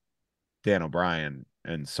on Dan O'Brien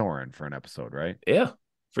and Soren for an episode, right? Yeah,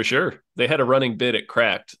 for sure. They had a running bit at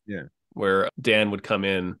Cracked, where Dan would come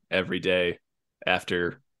in every day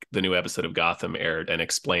after the new episode of Gotham aired and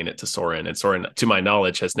explain it to Soren. And Soren, to my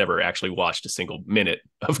knowledge, has never actually watched a single minute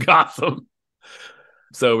of Gotham.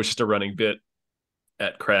 So it was just a running bit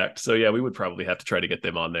at Cracked. So yeah, we would probably have to try to get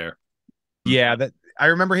them on there. Yeah, that I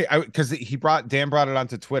remember because Dan brought it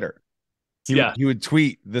onto Twitter. He would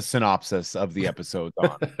tweet the synopsis of the episodes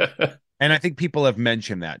on. And I think people have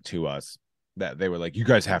mentioned that to us, that they were like, you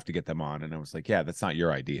guys have to get them on. And I was like, yeah, that's not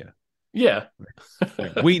your idea. Yeah.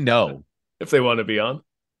 We know. If they want to be on.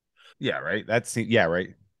 Yeah, right.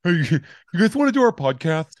 Right. Hey, you guys want to do our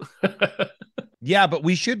podcast? Yeah, but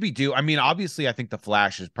we should be I mean, obviously, I think The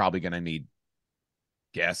Flash is probably going to need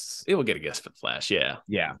guests. It will get a guest for The Flash, yeah.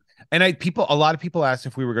 Yeah. And a lot of people asked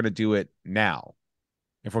if we were going to do it now,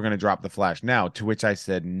 if we're going to drop the Flash now, to which I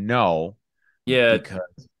said no, Yeah,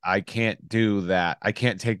 because I can't do that. I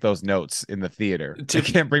can't take those notes in the theater. I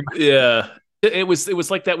can't bring my yeah. It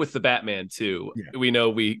was like that with the Batman too. yeah. We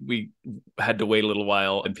know we had to wait a little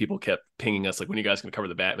while, and people kept pinging us like, when you guys going to cover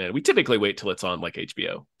the Batman? We typically wait till it's on like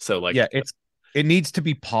HBO. So like, Yeah, it needs to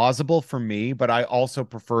be pausable for me, but I also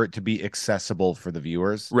prefer it to be accessible for the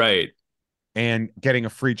viewers. right. And getting a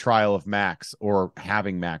free trial of Max or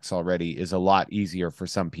having Max already is a lot easier for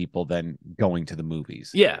some people than going to the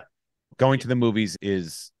movies. Yeah. Going to the movies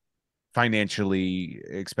is financially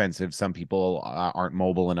expensive. Some people aren't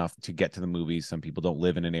mobile enough to get to the movies. Some people don't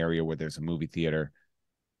live in an area where there's a movie theater.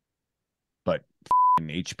 But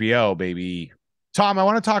HBO, baby. Tom, I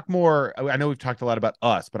want to talk more. I know we've talked a lot about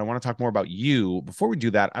us, but I want to talk more about you. Before we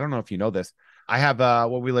do that, I don't know if you know this. I have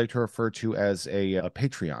what we like to refer to as a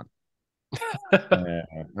Patreon. I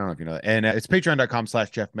don't know if you know that. And it's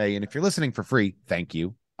patreon.com/Jeff May. And if you're listening for free, thank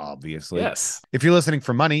you, obviously. Yes. If you're listening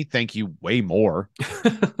for money, thank you way more.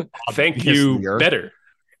 Thank you better.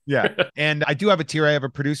 Yeah. And I do have a tier. I have a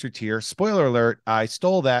producer tier. Spoiler alert. I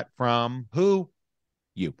stole that from who?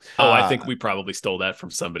 You. Oh, I think we probably stole that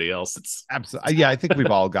from somebody else. It's absolutely. Yeah, I think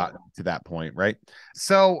we've all gotten to that point, right?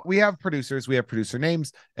 So we have producers, we have producer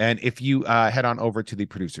names. And if you head on over to the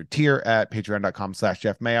producer tier at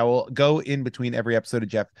patreon.com/Jeff May, I will go in between every episode of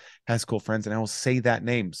Jeff Has Cool Friends and I will say that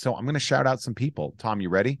name. So I'm going to shout out some people. Tom, you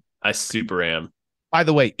ready? I super am. By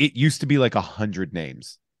the way, it used to be like 100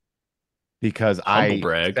 names because I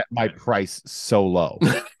set my price so low.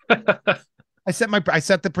 I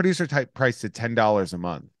set the producer type price to $10 a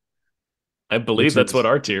month. I believe that's what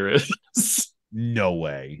our tier is. No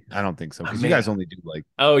way. I don't think so. Because you guys only do like.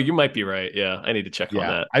 Oh, you might be right. Yeah. I need to check on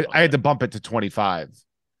that. I had to bump it to 25,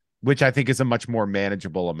 which I think is a much more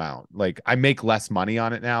manageable amount. Like I make less money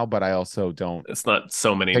on it now, but I also don't. It's not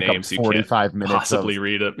so many names. 45 minutes possibly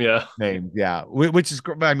read it. Yeah. Names. Yeah. Which is,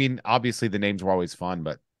 I mean, obviously the names were always fun,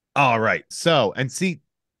 but all right. So, and see,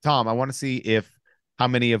 Tom, I want to see how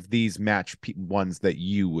many of these match ones that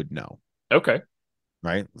you would know. Okay.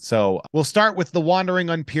 Right. So we'll start with the wandering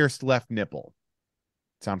unpierced left nipple.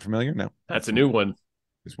 Sound familiar? No. That's a new one.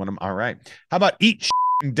 This one. All right. How about eat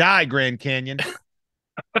and die, Grand Canyon?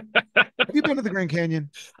 Have you been to the Grand Canyon?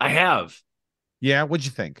 I have. Yeah. What'd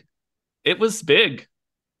you think? It was big.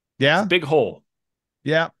 Yeah. Big hole.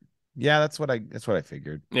 Yeah. Yeah. That's what I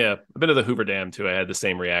figured. Yeah. I've been to the Hoover Dam too. I had the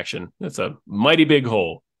same reaction. It's a mighty big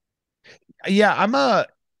hole. Yeah.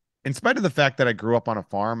 In spite of the fact that I grew up on a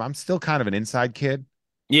farm, I'm still kind of an inside kid.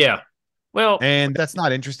 Yeah. Well, and that's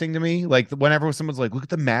not interesting to me. Like whenever someone's like, look at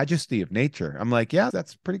the majesty of nature. I'm like, yeah,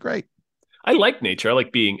 that's pretty great. I like nature. I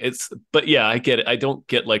like but yeah, I get it. I don't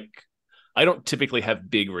typically have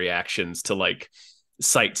big reactions to like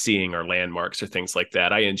sightseeing or landmarks or things like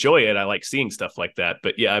that. I enjoy it. I like seeing stuff like that.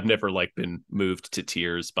 But yeah, I've never like been moved to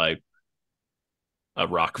tears by a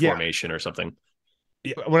rock formation or something.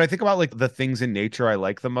 Yeah. When I think about like the things in nature I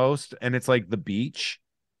like the most, and it's like the beach,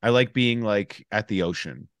 I like being like at the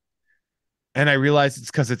ocean. And I realize it's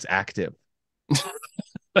because it's active.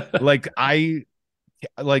 Like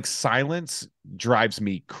silence drives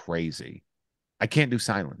me crazy. I can't do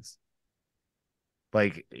silence.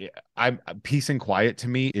 Like peace and quiet to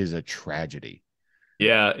me is a tragedy.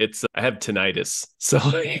 Yeah, I have tinnitus. So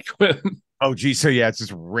like when oh geez, so yeah, it's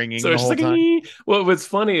just ringing the whole like, time. Well, what's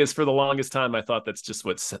funny is for the longest time I thought that's just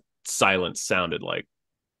what silence sounded like.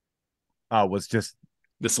 Was just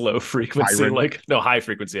this low frequency, high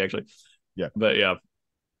frequency actually. Yeah. But yeah.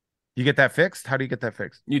 You get that fixed? How do you get that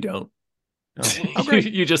fixed? You don't. Oh, great.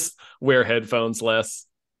 You just wear headphones less.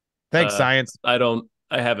 Thanks, science. I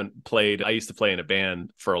haven't played. I used to play in a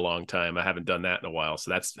band for a long time. I haven't done that in a while, so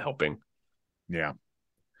that's helping. Yeah.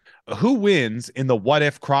 Who wins in the what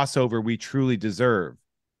if crossover we truly deserve?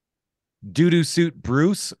 Doo-doo suit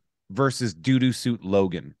Bruce versus doo-doo suit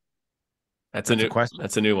Logan. That's a new question.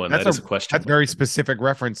 That's a new one. That is a question. That's very specific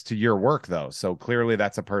reference to your work, though. So clearly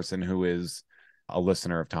that's a person who is a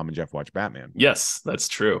listener of Tom and Jeff Watch Batman. Yes, that's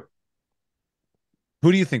true.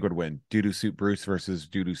 Who do you think would win? Doo-doo suit Bruce versus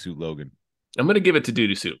doo-doo suit Logan? I'm going to give it to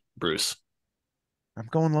doo-doo suit Bruce. I'm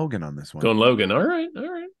going Logan on this one. Going Logan. All right.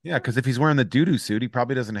 Yeah, because if he's wearing the doo-doo suit, he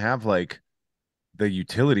probably doesn't have like the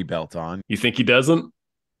utility belt on. You think he doesn't?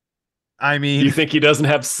 I mean, you think he doesn't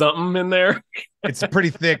have something in there? It's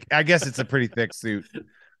pretty thick. I guess it's a pretty thick suit.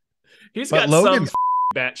 He's got some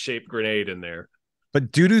bat-shaped grenade in there.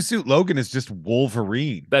 But doo-doo suit Logan is just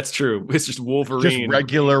Wolverine. That's true. It's just Wolverine. Just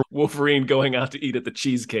regular Wolverine going out to eat at the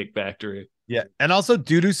Cheesecake Factory. Yeah. And also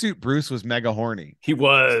doo-doo suit Bruce was mega horny. He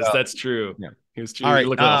was. So, that's true. Yeah. He was true. All right,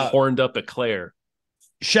 looking like a horned up eclair.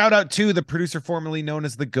 Shout out to the producer formerly known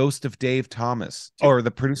as the Ghost of Dave Thomas, or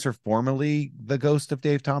the producer formerly the Ghost of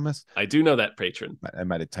Dave Thomas. I do know that patron. I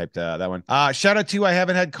might have typed that one. Shout out to I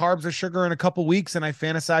haven't had carbs or sugar in a couple weeks, and I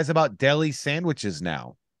fantasize about deli sandwiches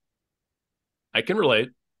now. I can relate.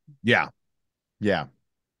 Yeah.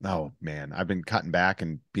 Oh man, I've been cutting back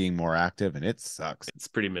and being more active, and it sucks. It's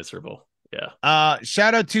pretty miserable. Yeah.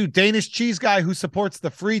 Shout out to Danish cheese guy who supports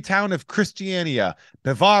the free town of Christiania,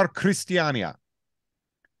 Bevar Christiania.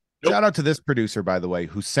 Nope. Shout out to this producer, by the way,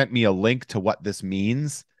 who sent me a link to what this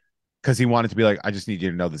means because he wanted to be like, I just need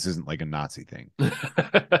you to know this isn't like a Nazi thing.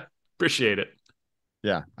 Appreciate it.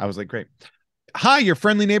 Yeah, I was like, great. Hi, your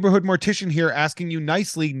friendly neighborhood mortician here, asking you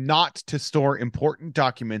nicely not to store important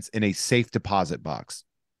documents in a safe deposit box.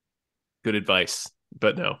 Good advice,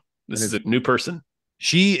 but no, this is a new person.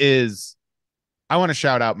 She is. I want to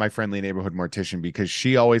shout out my friendly neighborhood mortician because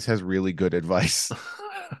she always has really good advice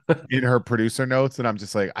in her producer notes. And I'm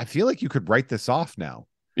just like, I feel like you could write this off now.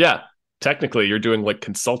 Yeah. Technically, you're doing like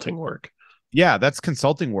consulting work. Yeah, that's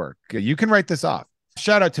consulting work. You can write this off.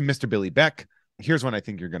 Shout out to Mr. Billy Beck. Here's one I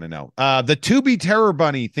think you're going to know. The Tubi Terror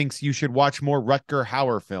Bunny thinks you should watch more Rutger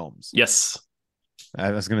Hauer films. Yes.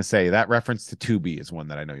 I was going to say that reference to Tubi is one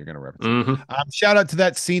that I know you're going to reference. Mm-hmm. Shout out to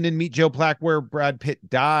that scene in Meet Joe Black where Brad Pitt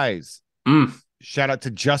dies. Shout out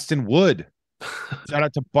to Justin Wood. Shout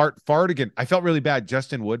out to Bart Fardigan. I felt really bad.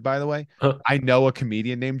 Justin Wood, by the way. Huh. I know a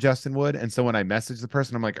comedian named Justin Wood. And so when I messaged the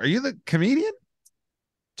person, I'm like, are you the comedian?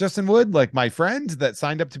 Justin Wood, like my friend that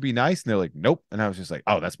signed up to be nice? And they're like, nope. And I was just like,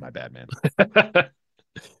 oh, that's my bad, man.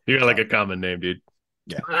 You're like a common name, dude.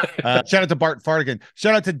 Yeah. Shout out to Bart Fardigan.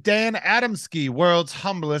 Shout out to Dan Adamski, world's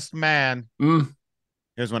humblest man.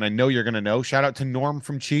 Here's one I know you're going to know. Shout out to Norm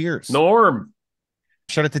from Cheers. Norm.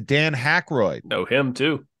 Shout out to Dan Hackroyd. Know him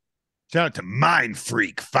too. Shout out to Mind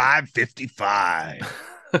Freak 555.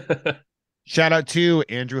 Shout out to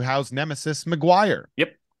Andrew Howe's nemesis, McGuire.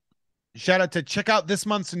 Yep. Shout out to check out this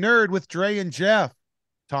month's nerd with Dre and Jeff.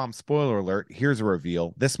 Tom, spoiler alert. Here's a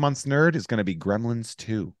reveal. This month's nerd is going to be Gremlins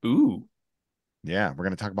 2. Ooh. Yeah, we're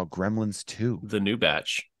going to talk about Gremlins 2. The new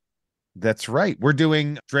batch. That's right.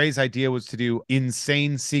 Dre's idea was to do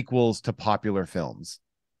insane sequels to popular films.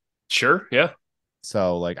 Sure, yeah.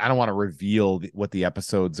 So, like, I don't want to reveal what the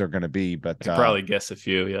episodes are going to be, but I could probably guess a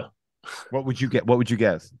few, yeah. What would you get? What would you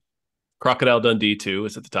guess? Crocodile Dundee 2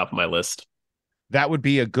 is at the top of my list. That would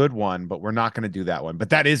be a good one, but we're not going to do that one. But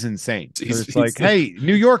that is insane. It's like, hey,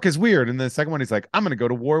 New York is weird. And the second one, he's like, I'm going to go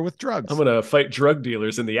to war with drugs. I'm going to fight drug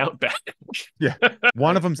dealers in the outback. Yeah.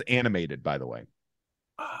 One of them's animated, by the way.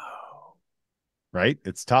 Oh. Right?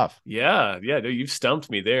 It's tough. Yeah. No, you've stumped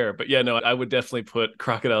me there. But yeah, no, I would definitely put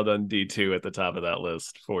Crocodile Dundee 2 at the top of that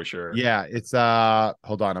list for sure. Yeah. It's,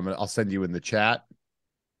 hold on. I'll send you in the chat.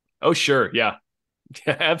 Oh, sure. Yeah.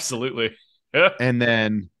 Yeah, absolutely. And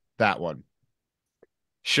then that one.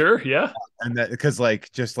 Sure, yeah. And that because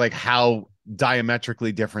just how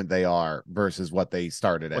diametrically different they are versus what they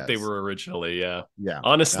started what they were originally, yeah. Yeah.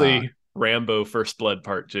 Honestly, Rambo First Blood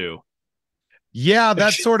Part 2. Yeah,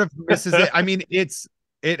 that sort of misses it. I mean,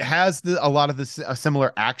 it has a lot of the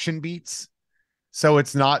similar action beats, so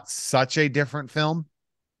it's not such a different film.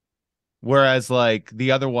 Whereas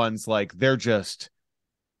the other ones, they're just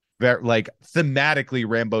thematically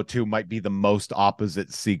Rambo 2 might be the most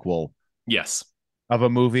opposite sequel. Yes. Of a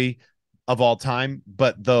movie of all time,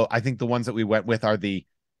 but I think the ones that we went with are this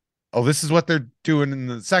is what they're doing in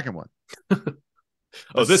the second one.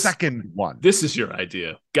 Second one. This is your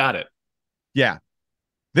idea. Got it. Yeah.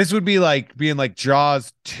 This would be like being like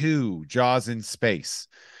Jaws 2, Jaws in space.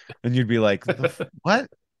 And you'd be like, what?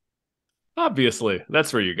 Obviously,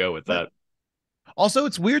 that's where you go with that. Also,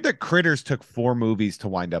 it's weird that Critters took 4 movies to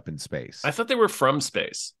wind up in space. I thought they were from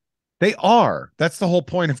space. They are. That's the whole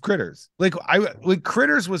point of Critters.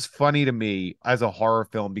 Critters was funny to me as a horror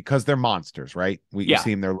film because they're monsters, right? You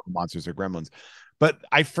see them, they're monsters or gremlins. But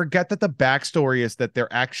I forget that the backstory is that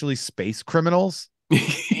they're actually space criminals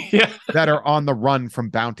that are on the run from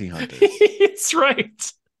bounty hunters. It's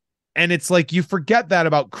right. And it's like you forget that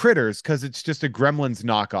about Critters because it's just a Gremlins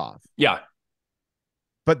knockoff. Yeah.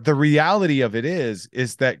 But the reality of it is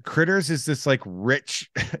that Critters is this rich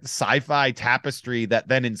sci-fi tapestry that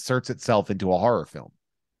then inserts itself into a horror film.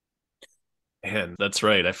 Man, that's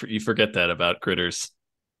right. You forget that about Critters.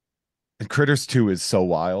 And Critters 2 is so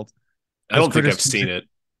wild. I don't think I've seen it.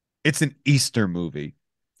 It's an Easter movie.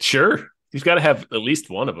 Sure. You've got to have at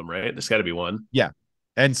least one of them, right? There's got to be one. Yeah.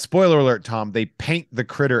 And spoiler alert, Tom, they paint the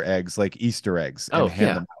critter eggs like Easter eggs and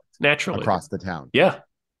hand them out naturally across the town. Yeah.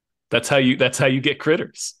 That's how you get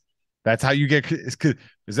critters. That's how you get. Is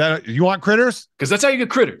that you want critters? Because that's how you get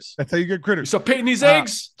critters. That's how you get critters. You start painting these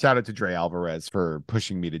eggs. Shout out to Dre Alvarez for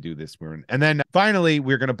pushing me to do this. And then finally,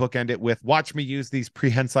 we're going to bookend it with watch me use these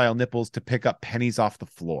prehensile nipples to pick up pennies off the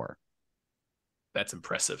floor. That's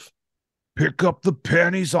impressive. Pick up the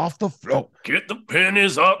pennies off the floor. Get the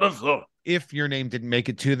pennies off the floor. If your name didn't make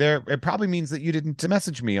it to there, it probably means that you didn't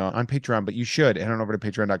message me on Patreon, but you should head on over to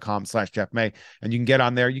patreon.com/JeffMay and you can get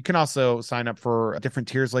on there. You can also sign up for different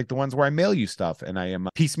tiers like the ones where I mail you stuff, and I am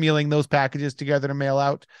piecemealing those packages together to mail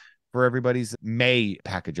out for everybody's May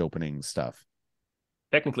package opening stuff.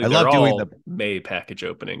 Technically, they're all May package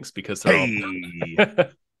openings because they're all...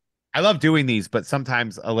 I love doing these, but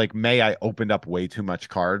sometimes like May, I opened up way too much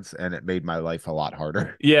cards and it made my life a lot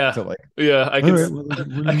harder. Yeah. So I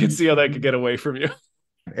can see how that could get away from you.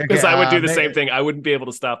 Because I would do the same thing. I wouldn't be able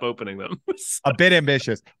to stop opening them. A bit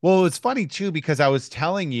ambitious. Well, it's funny too, because I was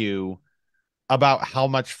telling you about how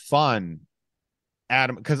much fun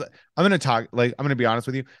Adam, because I'm going to be honest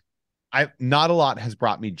with you. Not a lot has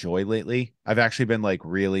brought me joy lately. I've actually been like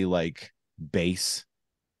really like base.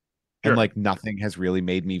 And like nothing has really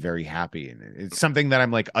made me very happy. And it's something that I'm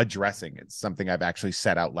like addressing. It's something I've actually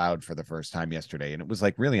said out loud for the first time yesterday. And it was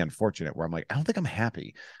like really unfortunate where I'm like, I don't think I'm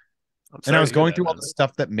happy. And I was going through all the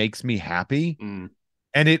stuff that makes me happy.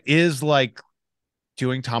 And it is like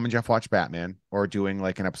doing Tom and Jeff Watch Batman or doing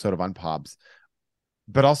like an episode of Unpobs,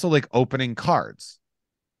 but also like opening cards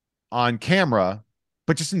on camera,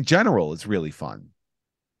 but just in general, it's really fun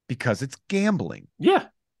because it's gambling. Yeah.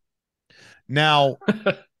 Now,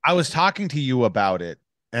 I was talking to you about it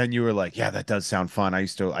and you were like, yeah, that does sound fun. I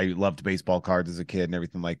loved baseball cards as a kid and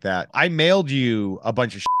everything like that. I mailed you a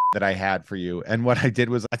bunch of that I had for you. And what I did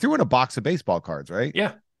was I threw in a box of baseball cards, right?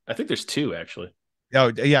 Yeah. I think there's 2 actually.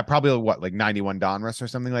 Oh yeah. Probably like 91 Donruss or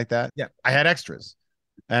something like that. Yeah. I had extras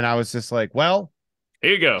and I was just like, well,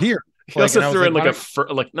 here you go. Here. He also threw in like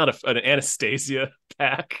an Anastasia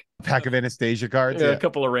pack. A pack of Anastasia cards. Yeah. A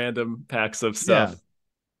couple of random packs of stuff. Yeah.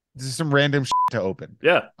 This is some random to open.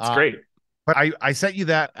 Yeah, it's great. But I sent you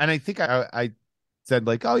that, and I think I said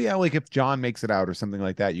like, oh yeah, like if John makes it out or something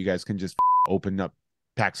like that, you guys can just open up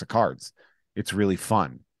packs of cards. It's really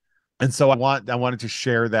fun. And so I wanted to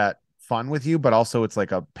share that fun with you, but also it's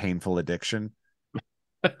like a painful addiction.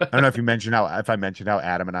 I don't know if I mentioned how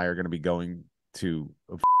Adam and I are going to be going to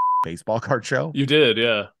a baseball card show. You did,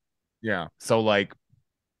 yeah. Yeah. So like,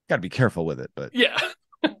 got to be careful with it, but yeah.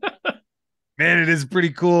 Man, it is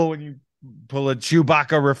pretty cool when you pull a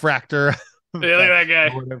Chewbacca refractor. Yeah, look at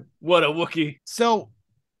that guy. What a Wookiee. So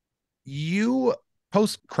you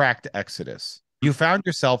post-cracked Exodus, you found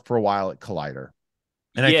yourself for a while at Collider.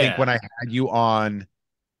 And I think when I had you on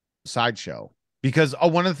Sideshow, because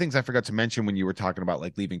one of the things I forgot to mention when you were talking about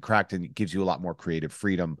like leaving Cracked, and it gives you a lot more creative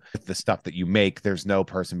freedom with the stuff that you make. There's no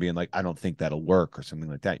person being like, I don't think that'll work or something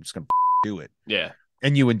like that. You're just going to do it. Yeah.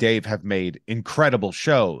 And you and Dave have made incredible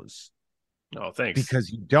shows. Oh, thanks.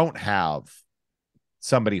 Because you don't have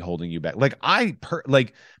somebody holding you back. Like I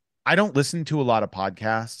don't listen to a lot of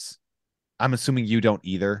podcasts. I'm assuming you don't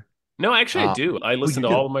either. No, actually I do. I listen to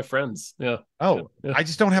all of my friends. Yeah. Oh, yeah. I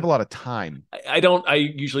just don't have a lot of time. I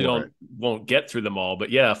usually won't get through them all, but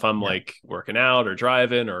yeah, if I'm like working out or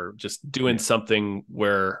driving or just doing something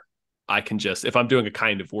where I can if I'm doing a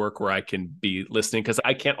kind of work where I can be listening, because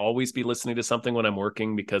I can't always be listening to something when I'm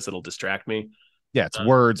working because it'll distract me. Yeah, it's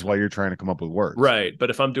words while you're trying to come up with words. Right. But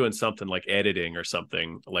if I'm doing something like editing or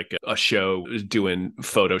something, like a show doing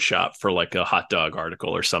Photoshop for like a hot dog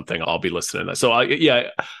article or something, I'll be listening to that. So I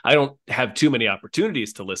don't have too many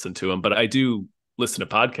opportunities to listen to them, but I do listen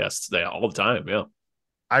to podcasts all the time. Yeah.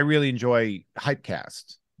 I really enjoy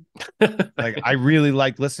Hypecast. Like I really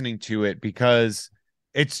like listening to it because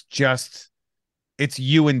it's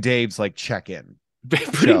you and Dave's like check-in.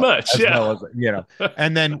 Pretty much, yeah. Well as,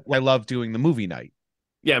 and then I love doing the movie night.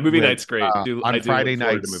 Yeah, movie night's great. On Friday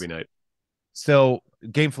nights, movie night. So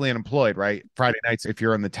gainfully unemployed, right? Friday nights, if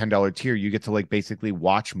you're on the $10 tier, you get to like basically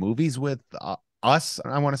watch movies with us.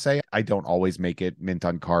 I want to say I don't always make it. Mint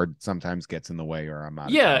on card sometimes gets in the way, or I'm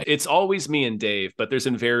not. Yeah, it's always me and Dave, but there's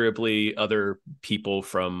invariably other people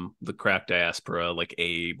from the crack diaspora, like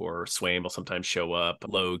Abe or Swain will sometimes show up.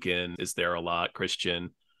 Logan is there a lot.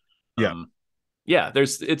 Christian. Yeah. Yeah,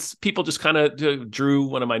 it's people just kind of Drew,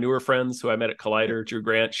 one of my newer friends who I met at Collider, Drew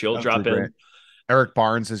Grant, she'll drop in. Eric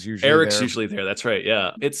Barnes is usually there. That's right.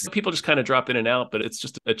 Yeah. It's people just kind of drop in and out, but it's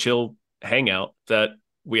just a chill hangout that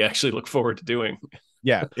we actually look forward to doing.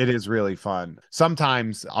 Yeah, it is really fun.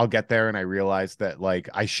 Sometimes I'll get there and I realize that like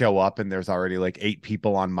I show up and there's already like 8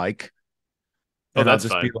 people on mic. And I'll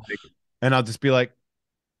just fine. I'll just be like,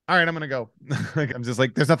 all right, I'm gonna go. Like, I'm just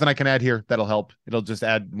like, there's nothing I can add here that'll help. It'll just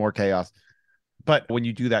add more chaos. But when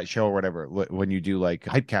you do that show or whatever, when you do like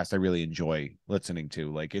Hypecast, I really enjoy listening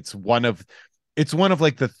to. Like, it's one of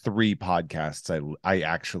like the 3 podcasts I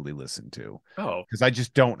actually listen to. Oh, because I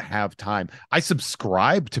just don't have time. I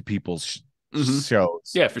subscribe to people's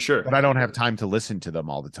shows, yeah, for sure, but I don't have time to listen to them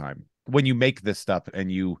all the time. When you make this stuff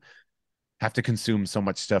and you have to consume so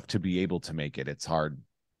much stuff to be able to make it, it's hard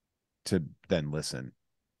to then listen.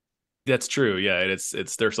 That's true. Yeah,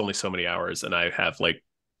 it's there's only so many hours, and I have like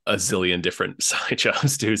a zillion different side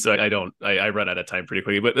jobs too, so I run out of time pretty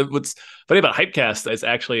quickly. But what's funny about Hypecast is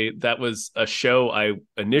actually that was a show I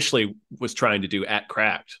initially was trying to do at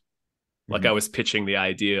Cracked. Like I was pitching the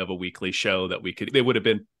idea of a weekly show that we could, it would have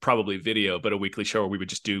been probably video, but a weekly show where we would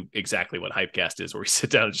just do exactly what Hypecast is, where we sit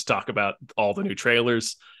down and just talk about all the new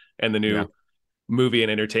trailers and the new movie and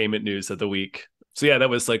entertainment news of the week. So yeah, that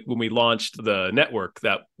was like when we launched the network,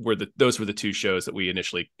 those were the 2 shows that we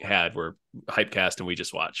initially had, were Hypecast and We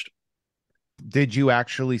Just Watched. Did you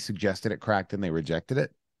actually suggest it at Cracked and they rejected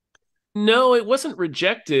it? No, it wasn't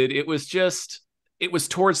rejected. It was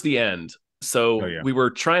towards the end. So we were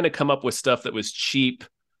trying to come up with stuff that was cheap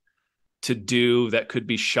to do, that could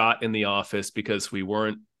be shot in the office, because we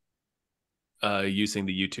weren't using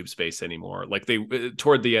the YouTube space anymore. Like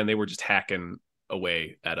toward the end, they were just hacking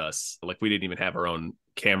away at us. Like we didn't even have our own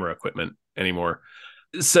camera equipment anymore.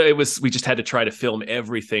 So we just had to try to film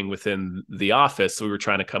everything within the office. So we were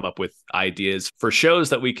trying to come up with ideas for shows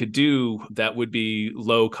that we could do that would be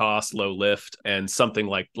low cost, low lift, and something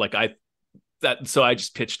so I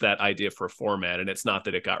just pitched that idea for a format, and it's not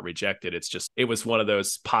that it got rejected. It's just, it was one of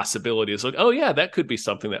those possibilities like, oh yeah, that could be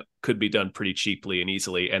something that could be done pretty cheaply and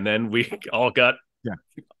easily. And then we all got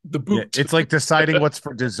the boot. Yeah, it's like deciding what's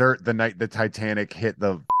for dessert the night the Titanic hit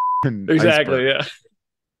the exactly. iceberg. Yeah.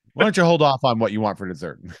 Why don't you hold off on what you want for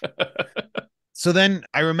dessert? So then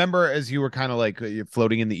I remember as you were kind of like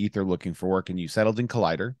floating in the ether looking for work, and you settled in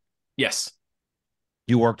Collider. Yes.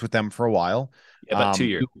 You worked with them for a while. Yeah, about 2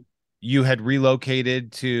 years. You had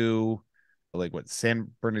relocated to like what, San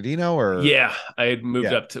Bernardino, or? Yeah, we had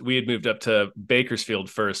moved up to Bakersfield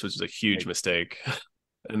first, which was a huge mistake.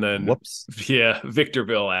 And then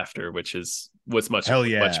Victorville after, which was much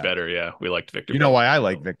better. Yeah, we liked Victorville. You know why I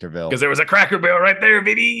like Victorville? Because there was a Cracker Barrel right there,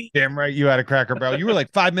 baby. Damn right, you had a Cracker Barrel. You were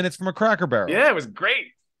like 5 minutes from a Cracker Barrel. Yeah, it was great.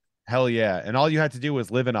 Hell yeah. And all you had to do was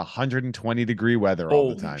live in 120-degree weather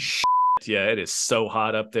all the time. Yeah, it is so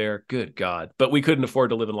hot up there. Good God. But we couldn't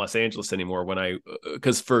afford to live in Los Angeles anymore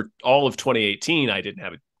because for all of 2018, I didn't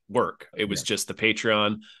have work. It was just the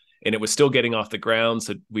Patreon, and it was still getting off the ground.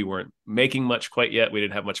 So we weren't making much quite yet. We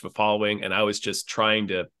didn't have much of a following. And I was just trying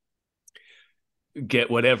to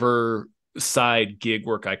get whatever side gig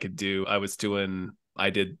work I could do. I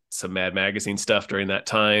did some Mad Magazine stuff during that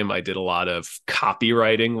time. I did a lot of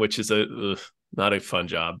copywriting, which is not a fun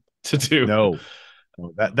job to do. No.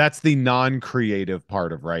 That's the non-creative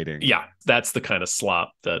part of writing. Yeah, that's the kind of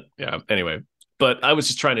slop anyway. But I was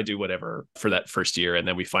just trying to do whatever for that first year, and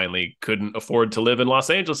then we finally couldn't afford to live in Los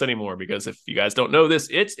Angeles anymore, because if you guys don't know this,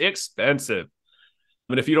 it's expensive.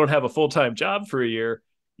 I mean, if you don't have a full-time job for a year,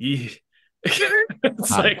 it's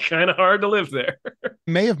like kind of hard to live there.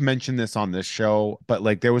 May have mentioned this on this show, but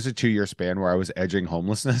like there was a 2-year span where I was edging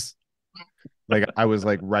homelessness. Like I was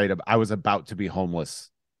like I was about to be homeless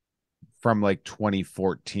from like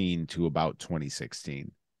 2014 to about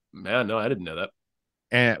 2016. Man, no, I didn't know that.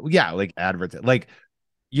 And yeah, like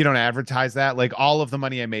you don't advertise that. Like all of the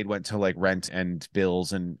money I made went to like rent and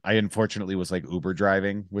bills, and I unfortunately was like Uber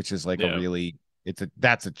driving, which is like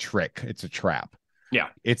that's a trick. It's a trap. Yeah.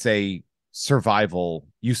 It's a survival.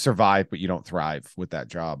 You survive, but you don't thrive with that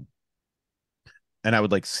job. And I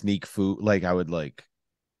would like sneak food. Like I would like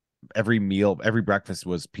every breakfast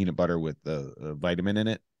was peanut butter with the vitamin in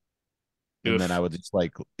it. And then I would just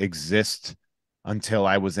like exist until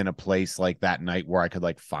I was in a place like that night where I could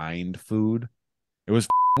like find food. It was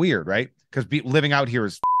weird, right? Because living out here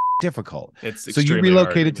is difficult. So you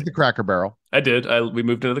relocated to the Cracker Barrel. I did. We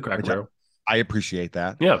moved into the Cracker Barrel. I appreciate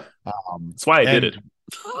that. Yeah. That's why I did it.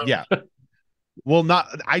 Yeah. Well,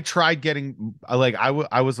 I tried getting like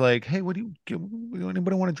I was like, hey,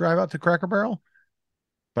 anybody want to drive out to Cracker Barrel?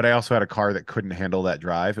 But I also had a car that couldn't handle that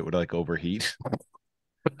drive. It would like overheat.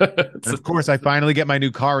 And of course, I finally get my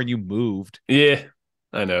new car, and you moved. Yeah,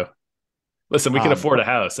 I know. Listen, we can afford a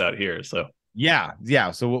house out here, so yeah.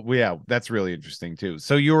 So that's really interesting too.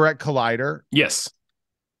 So you were at Collider, yes.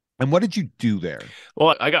 And what did you do there?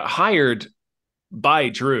 Well, I got hired by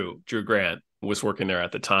Drew Grant, was working there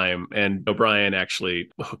at the time. And O'Brien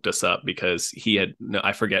actually hooked us up because he had,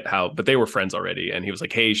 I forget how, but they were friends already. And he was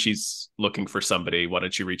like, hey, she's looking for somebody. Why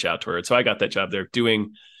don't you reach out to her? And so I got that job there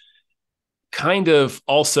doing kind of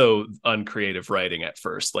also uncreative writing at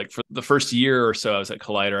first. Like for the first year or so I was at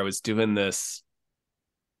Collider, I was doing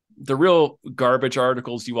the real garbage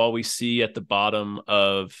articles you always see at the bottom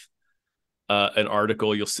of an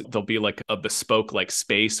article. You'll see there'll be like a bespoke like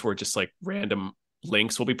space where just like random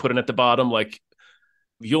links will be put in at the bottom, like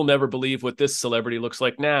you'll never believe what this celebrity looks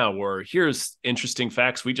like now, or here's interesting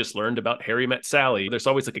facts we just learned about Harry Met Sally. There's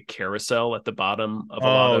always like a carousel at the bottom of a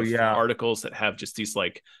lot of articles that have just these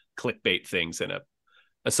like clickbait things in it.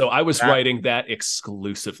 So I was writing that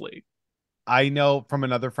exclusively. I know from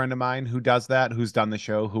another friend of mine who does that, who's done the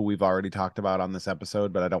show, who we've already talked about on this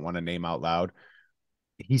episode, but I don't want to name out loud.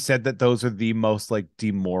 He said that those are the most like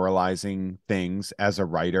demoralizing things as a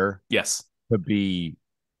writer. Yes. To be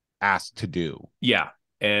asked to do. Yeah.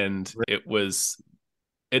 And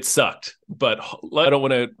it sucked, but I don't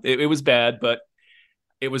want to, it was bad, but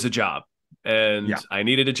it was a job. And I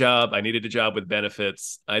needed a job. I needed a job with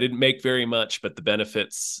benefits. I didn't make very much, but the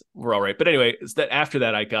benefits were all right. But anyway, that after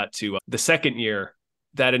that, I got to the second year,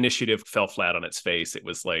 that initiative fell flat on its face. It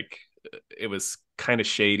was like, it was kind of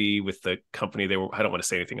shady with the company. I don't want to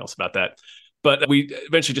say anything else about that, but we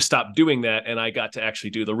eventually just stopped doing that. And I got to actually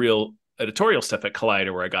do the real editorial stuff at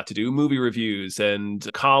Collider, where I got to do movie reviews and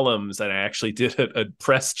columns. And I actually did a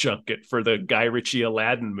press junket for the Guy Ritchie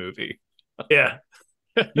Aladdin movie. Yeah.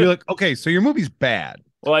 You're like, okay, so your movie's bad.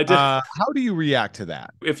 Well, I did. How do you react to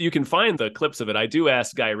that? If you can find the clips of it, I do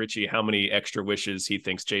ask Guy Ritchie how many extra wishes he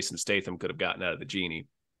thinks Jason Statham could have gotten out of the genie.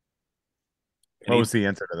 What was the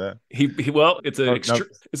answer to that? Well, it's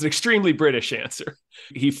an extremely British answer.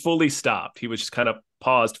 He fully stopped. He was just kind of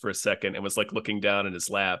paused for a second and was like looking down in his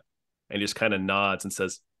lap, and he just kind of nods and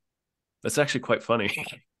says, "That's actually quite funny."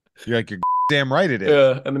 You're like, you're damn right it is.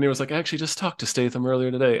 Yeah, and then he was like, "I actually just talked to Statham earlier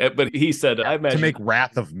today." But he said, "I imagine to make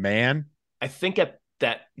Wrath of Man." I think at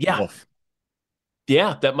that, yeah,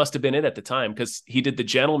 that must have been it at the time, because he did The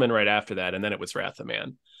Gentleman right after that, and then it was Wrath of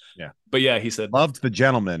Man. Yeah, but yeah, he said loved The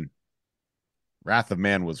Gentleman. Wrath of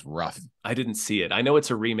Man was rough. I didn't see it. I know it's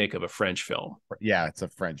a remake of a French film. Yeah, it's a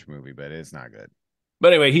French movie, but it's not good.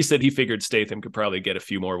 But anyway, he said he figured Statham could probably get a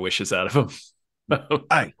few more wishes out of him.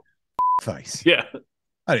 Hey, face. Yeah.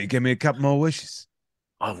 How do you give me a couple more wishes?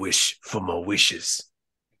 I wish for more wishes.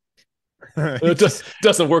 It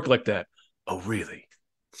doesn't work like that. Oh, really?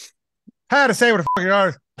 How to say what a fucking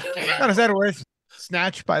artist. How to say the words.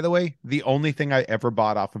 Snatch, by the way, the only thing I ever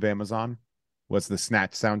bought off of Amazon was the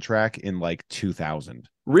Snatch soundtrack in like 2000.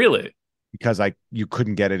 Really? Because you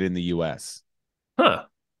couldn't get it in the US. Huh.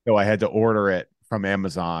 So I had to order it from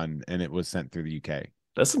Amazon, and it was sent through the UK.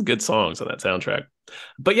 That's some good songs on that soundtrack.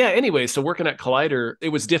 But yeah, anyway, so working at Collider, it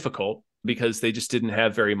was difficult because they just didn't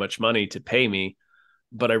have very much money to pay me.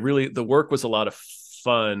 But the work was a lot of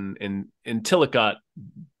fun until it got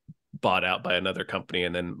bought out by another company,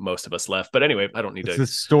 and then most of us left. But anyway, I don't need It's the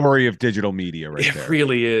story of digital media right there. It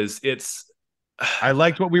really is. I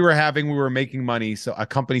liked what we were having. We were making money. So a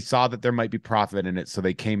company saw that there might be profit in it. So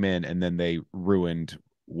they came in, and then they ruined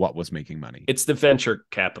what was making money. It's the venture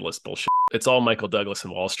capitalist bullshit. It's all Michael Douglas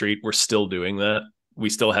and Wall Street. We're still doing that. We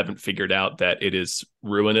still haven't figured out that it is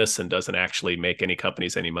ruinous and doesn't actually make any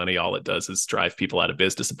companies any money. All it does is drive people out of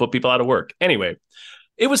business and put people out of work. Anyway,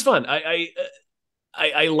 it was fun.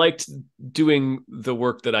 I liked doing the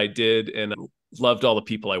work that I did, and loved all the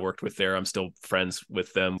people I worked with there. I'm still friends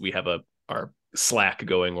with them. We have our Slack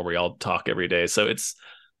going where we all talk every day. So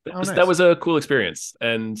that was a cool experience.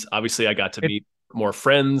 And obviously I got to meet more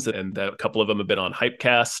friends, and a couple of them have been on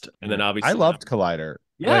Hypecast. And then obviously I loved Collider.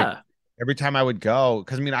 Yeah. Like, every time I would go,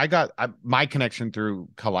 because I mean, my connection through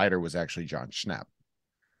Collider was actually John Schnepp.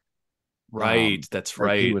 Right. That's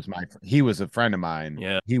right. He was a friend of mine.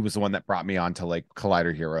 Yeah. He was the one that brought me on to like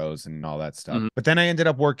Collider Heroes and all that stuff. Mm-hmm. But then I ended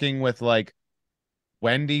up working with like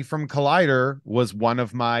Wendy from Collider was one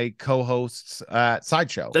of my co-hosts at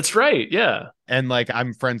Sideshow. That's right. Yeah. And like,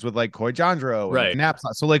 I'm friends with like Coy Jandro right. and Naps.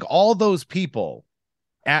 So like all those people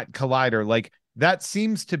at Collider, like that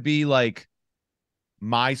seems to be like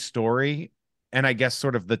my story. And I guess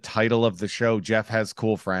sort of the title of the show, Jeff Has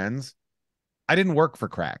Cool Friends. I didn't work for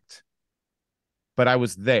Cracked, but I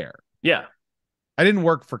was there. Yeah. I didn't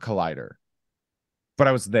work for Collider, but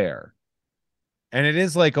I was there. And it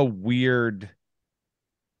is like a weird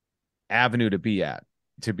avenue to be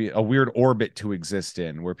a weird orbit to exist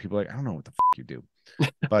in, where people are like, I don't know what the fuck you do.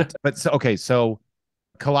 but so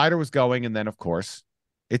Collider was going, and then of course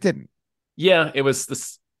it didn't. Yeah, it was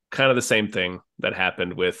this kind of the same thing that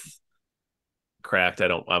happened with Cracked.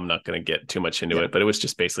 I'm not going to get too much into it, but it was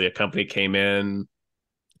just basically a company came in,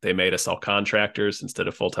 they made us all contractors instead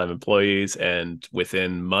of full-time employees, and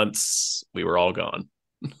within months we were all gone.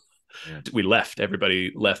 Yeah. We left.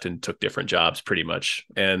 Everybody left and took different jobs pretty much.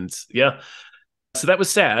 And yeah, so that was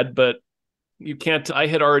sad, but you can't. I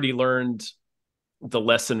had already learned the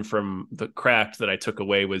lesson from the Cracked that I took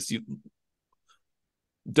away was you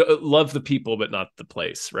love the people, but not the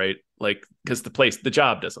place, right? Like, because the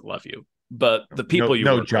job doesn't love you, but the people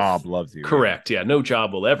no job loves you. Correct. Yeah. No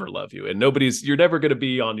job will ever love you. And you're never going to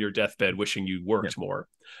be on your deathbed wishing you worked more.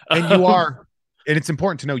 And you are, and it's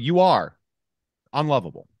important to know you are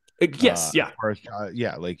unlovable. Yes. Yeah.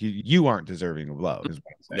 Yeah. Like you aren't deserving of love.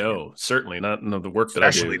 No, certainly not. No, the work that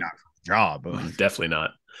especially I do. Not for the job. Definitely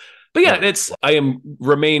not. But yeah, I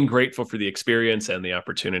remain grateful for the experience and the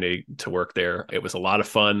opportunity to work there. It was a lot of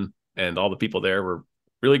fun, and all the people there were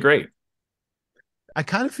really great. I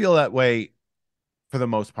kind of feel that way for the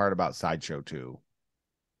most part about Sideshow too.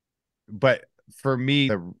 But for me,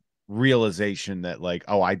 the realization that like,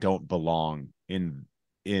 oh, I don't belong in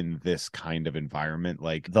this kind of environment,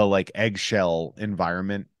 like the like eggshell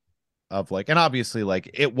environment of like, and obviously like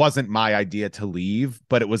it wasn't my idea to leave,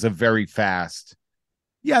 but it was a very fast,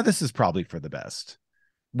 yeah, this is probably for the best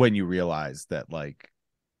when you realize that like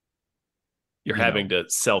you're having to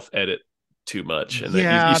self-edit too much, and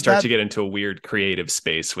then you start to get into a weird creative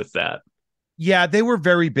space with that. Yeah, they were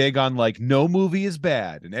very big on like no movie is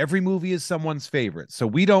bad and every movie is someone's favorite. So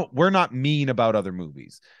we're not mean about other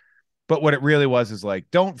movies. But what it really was is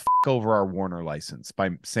like, don't over our Warner license by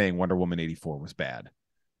saying Wonder Woman 84 was bad.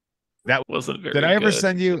 That wasn't very Did I ever good.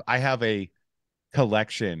 send you? I have a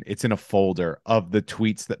collection. It's in a folder of the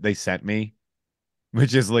tweets that they sent me,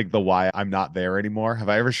 which is like the why I'm not there anymore. Have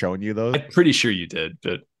I ever shown you those? I'm pretty sure you did,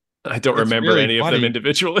 but I don't remember really any of them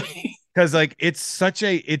individually. Because like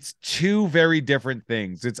it's two very different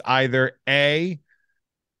things. It's either A,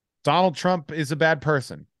 Donald Trump is a bad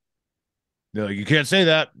person. They're like, you can't say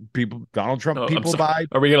that. Donald Trump people buy.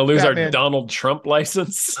 Are we going to lose Batman. Our Donald Trump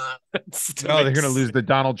license? No, they're going to lose the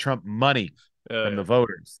Donald Trump money from the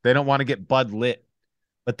voters. They don't want to get Bud Lit.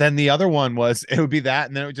 But then the other one it would be that,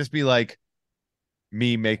 and then it would just be like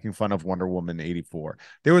me making fun of Wonder Woman 84.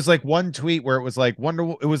 There was like one tweet where it was like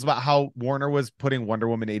it was about how Warner was putting Wonder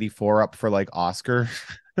Woman 84 up for like Oscar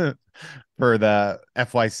for the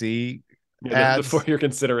FYC ads. For your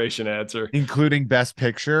consideration ads, including Best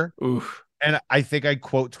Picture. Oof. And I think I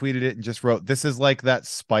quote tweeted it and just wrote, this is like that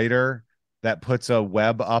spider that puts a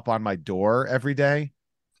web up on my door every day.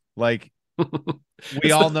 Like,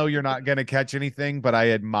 we all know you're not going to catch anything, but I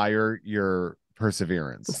admire your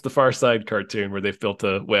perseverance. It's the Far Side cartoon where they've built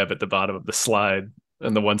a web at the bottom of the slide,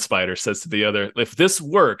 and the one spider says to the other, if this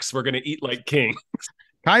works, we're going to eat like kings.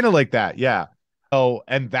 Kind of like that. Yeah. Oh,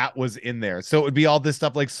 and that was in there. So it would be all this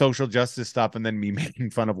stuff like social justice stuff, and then me making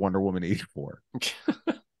fun of Wonder Woman 84.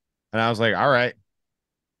 And I was like, all right,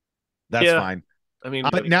 that's fine. I mean,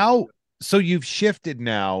 now, so you've shifted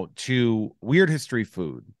now to weird history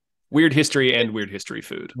food. Weird history and weird history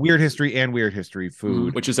food. Weird history and weird history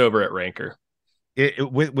food. Which is over at Ranker.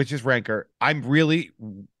 Which is Ranker. I'm really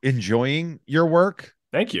enjoying your work.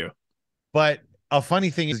 Thank you. But a funny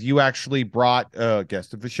thing is you actually brought a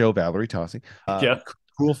guest of the show, Valerie Tossi.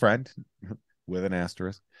 Cool friend with an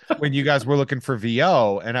asterisk. When you guys were looking for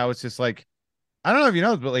VO, and I was just like, I don't know if you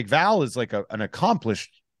know, but like Val is like an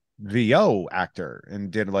accomplished VO actor and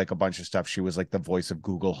did like a bunch of stuff. She was like the voice of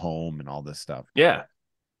Google Home and all this stuff. Yeah.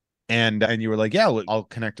 And you were like, yeah, I'll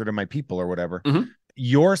connect her to my people or whatever. Mm-hmm.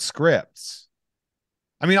 Your scripts,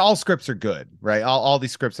 I mean, all scripts are good, right? All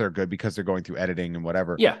these scripts are good because they're going through editing and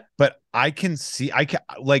whatever. Yeah. But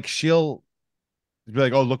she'll be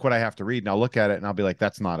like, oh, look what I have to read. And I'll look at it and I'll be like,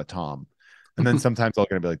 that's not a Tom. And then sometimes I'm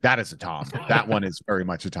going to be like, that is a Tom. That one is very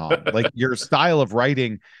much a Tom. Like your style of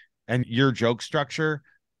writing and your joke structure,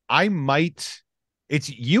 it's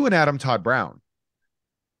you and Adam Todd Brown.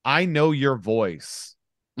 I know your voice.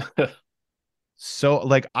 So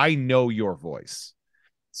like, I know your voice.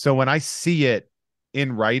 So when I see it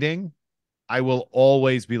in writing, I will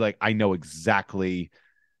always be like, I know exactly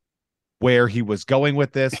where he was going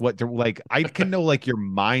with this. I can know like your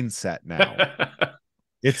mindset now.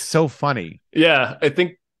 It's so funny. Yeah, I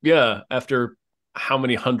think, after how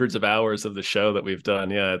many hundreds of hours of the show that we've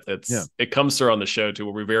done, it comes through on the show too,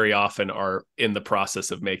 where we very often are in the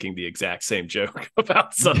process of making the exact same joke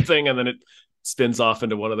about something, and then it spins off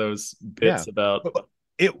into one of those bits about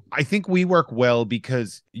it. I think we work well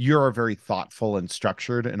because you're very thoughtful and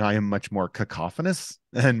structured, and I am much more cacophonous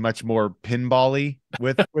and much more pinball-y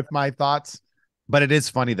with my thoughts. But it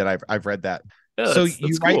is funny that I've read that. Yeah, so that's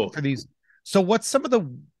you cool. write for these. So what's some of the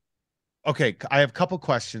Okay, I have a couple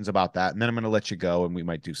questions about that, and then I'm going to let you go, and we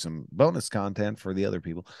might do some bonus content for the other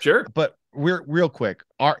people. Sure. But we're real quick.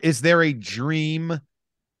 Is there a dream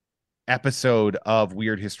episode of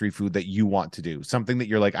Weird History Food that you want to do? Something that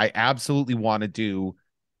you're like, I absolutely want to do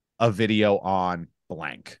a video on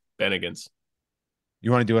blank. Bennigan's.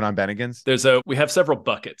 You want to do it on Bennigan's? We have several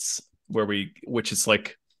buckets which is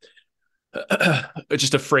like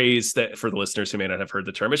just a phrase that, for the listeners who may not have heard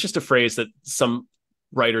the term, it's just a phrase that some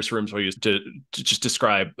writers' rooms will use to just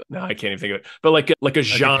describe. No, I can't even think of it, but like a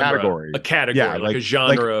genre, a category, yeah, like a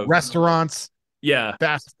genre like of restaurants. Yeah,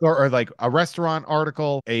 fast or like a restaurant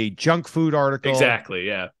article, a junk food article. Exactly.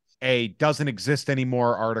 Yeah. A doesn't exist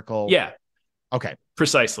anymore article. Yeah. Okay.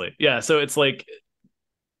 Precisely. Yeah. So it's like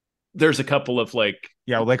there's a couple of like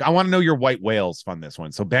I want to know your white whales on this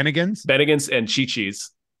one. So Bennigan's and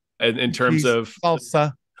Chi-Chi's in terms of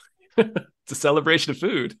salsa. It's a celebration of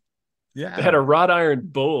food. Yeah. They had a wrought iron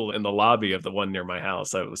bull in the lobby of the one near my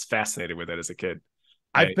house. I was fascinated with it as a kid.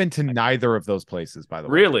 I've been to neither of those places, by the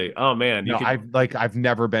way. Really? Oh man. I've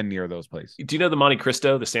never been near those places. Do you know the Monte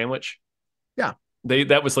Cristo, the sandwich? Yeah.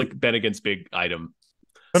 That was like Bennigan's big item.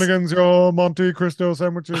 Bennigan's your Monte Cristo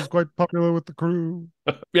sandwich is quite popular with the crew.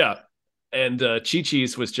 Yeah. And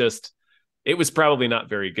Chi-Chi's it was probably not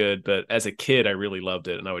very good, but as a kid, I really loved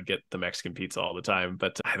it. And I would get the Mexican pizza all the time,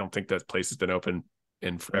 but I don't think that place has been open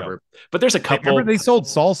in forever. Yeah. But there's a couple. Remember they sold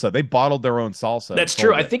salsa. They bottled their own salsa. That's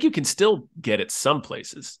true. I think you can still get it some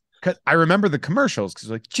places. Cause I remember the commercials because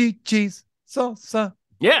like Chi-Chi's salsa.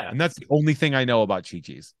 Yeah. And that's the only thing I know about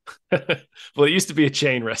Chi-Chi's. Well, it used to be a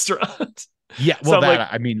chain restaurant. Yeah, well, so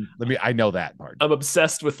I know that part. I'm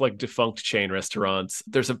obsessed with like defunct chain restaurants.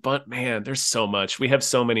 There's a bunch, man, there's so much. We have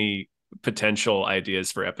so many potential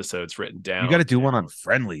ideas for episodes written down. You got to do one on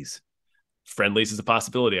Friendlies. Friendlies is a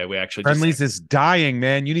possibility. Friendlies is dying,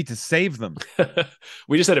 man. You need to save them.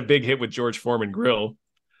 We just had a big hit with George Foreman Grill.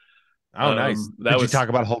 Oh, nice. Did you talk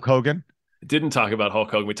about Hulk Hogan? Didn't talk about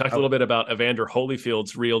Hulk Hogan. We talked a little bit about Evander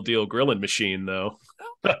Holyfield's Real Deal Grilling Machine, though,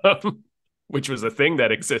 which was a thing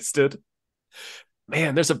that existed.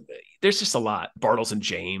 Man, there's just a lot. Bartles and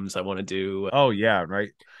James I want to do. Oh yeah, right.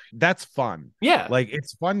 That's fun. Yeah. Like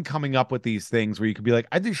it's fun coming up with these things where you could be like,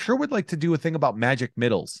 I sure would like to do a thing about magic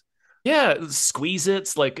middles. Yeah,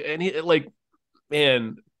 Squeeze-Its, man,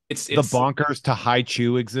 it's the bonkers to high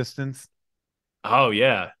chew existence. Oh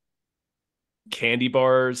yeah. Candy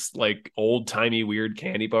bars, like old-timey weird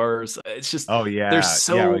candy bars. It's just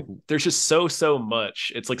there's just so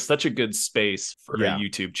much. It's like such a good space for a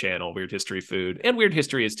YouTube channel, Weird History Food. And Weird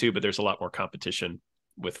History is too, but there's a lot more competition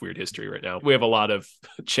with Weird History right now. We have a lot of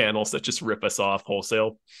channels that just rip us off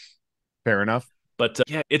wholesale. Fair enough. But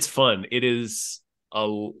yeah, it's fun. It is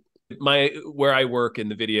where I work in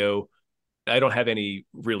the video, I don't have any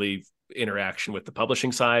really interaction with the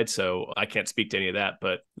publishing side, so I can't speak to any of that.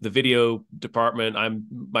 But the video department,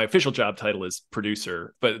 my official job title is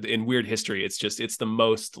producer, but in Weird History, it's the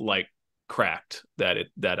most like Cracked that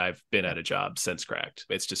I've been at a job since Cracked.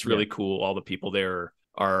 It's just really cool. All the people there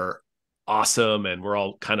are awesome, and we're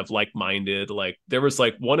all kind of like-minded. Like there was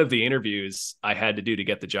like one of the interviews I had to do to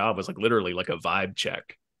get the job was like literally like a vibe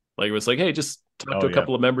check. Like it was like, hey, just talk to a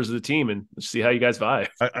couple of members of the team and see how you guys vibe.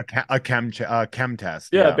 A chem test.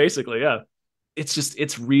 Yeah, basically. Yeah.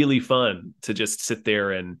 It's really fun to just sit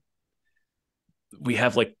there, and we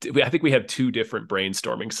have I think we have 2 different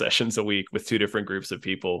brainstorming sessions a week with 2 different groups of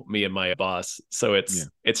people, me and my boss. So it's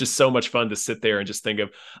just so much fun to sit there and just think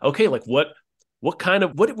of, okay, like what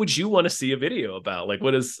would you want to see a video about? Like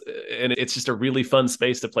and it's just a really fun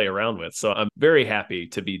space to play around with. So I'm very happy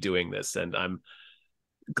to be doing this, and I'm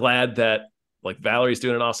glad that like Valerie's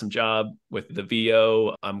doing an awesome job with the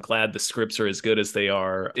VO. I'm glad the scripts are as good as they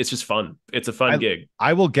are. It's just fun. It's a fun gig.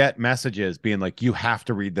 I will get messages being like, you have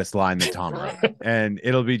to read this line that Tom wrote. And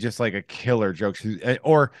it'll be just like a killer joke.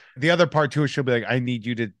 Or the other part too is she'll be like, I need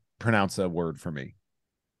you to pronounce a word for me.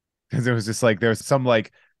 Because it was just like, there's some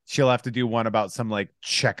like, she'll have to do one about some like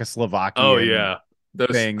Czechoslovakian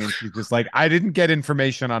thing. And she's just like, I didn't get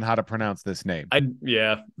information on how to pronounce this name.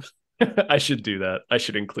 I should do that. I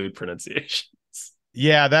should include pronunciations.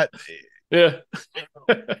 Yeah,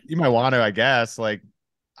 you might want to, I guess. Like,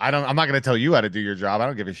 I'm not going to tell you how to do your job. I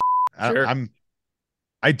don't give a shit. Sure.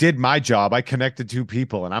 I did my job. I connected 2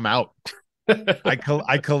 people and I'm out.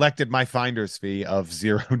 I collected my finder's fee of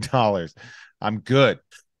 $0. I'm good.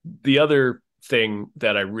 The other thing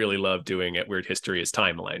that I really love doing at Weird History is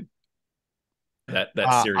Timeline.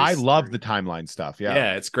 That series. I love the timeline stuff.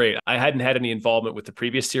 Yeah, it's great. I hadn't had any involvement with the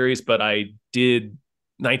previous series, but I did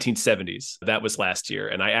 1970s. That was last year.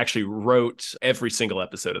 And I actually wrote every single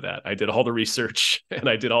episode of that. I did all the research and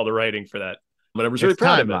I did all the writing for that Whatever's really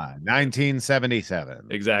proud of it. 1977.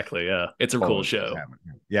 Exactly. Yeah. It's a cool show.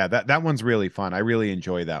 Yeah, that one's really fun. I really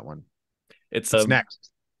enjoy that one. It's next.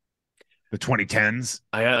 The 2010s.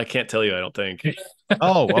 I can't tell you, I don't think.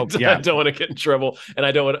 Oh, yeah. I don't want to get in trouble. And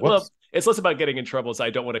I don't want to, well, it's less about getting in trouble. So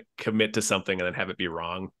I don't want to commit to something and then have it be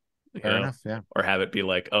wrong. Fair enough, yeah. Or have it be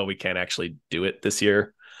like, oh, we can't actually do it this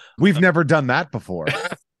year. We've never done that before.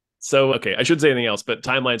 So, okay, I shouldn't say anything else, but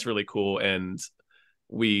Timeline's really cool. And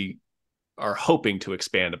we are hoping to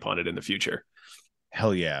expand upon it in the future.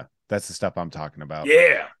 Hell yeah. That's the stuff I'm talking about.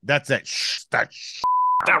 Yeah. That's that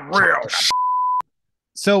real.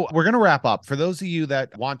 So we're going to wrap up. For those of you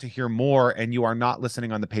that want to hear more and you are not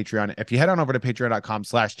listening on the Patreon, if you head on over to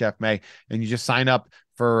patreon.com/JeffMay and you just sign up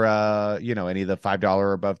for, any of the $5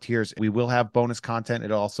 or above tiers, we will have bonus content.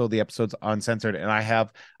 And also the episode's uncensored. And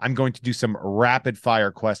I'm going to do some rapid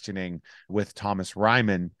fire questioning with Thomas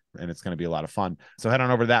Reimann, and it's going to be a lot of fun. So head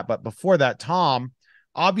on over to that. But before that, Tom,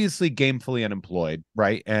 obviously gamefully unemployed,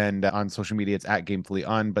 right? And on social media, it's at gamefully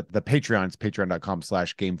un, but the Patreon is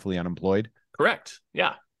patreon.com/gamefully unemployed. Correct.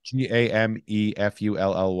 Yeah. GAMEFULLY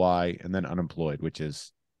and then unemployed, which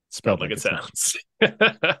is spelled like it sounds.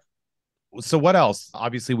 So what else?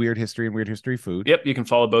 Obviously Weird History and Weird History Food. Yep. You can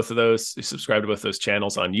follow both of those. You subscribe to both those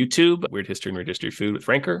channels on YouTube, Weird History and Weird History Food with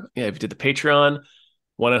Franker. Yeah. If you did the Patreon,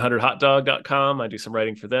 1-800hotdog.com. I do some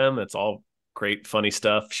writing for them. That's all great, funny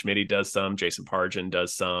stuff. Schmitty does some. Jason Pargin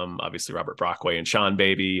does some. Obviously Robert Brockway and Sean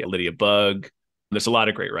Baby, Lydia Bug. There's a lot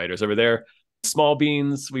of great writers over there. Small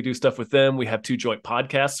Beans, we do stuff with them. We have 2 joint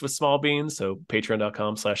podcasts with Small Beans. So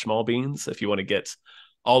patreon.com/smallbeans. If you want to get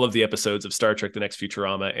all of the episodes of Star Trek: The Next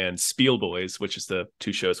Futurama and Spiel Boys, which is the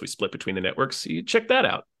 2 shows we split between the networks, you check that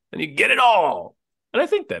out and you get it all. And I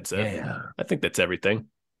think that's it. Yeah. I think that's everything.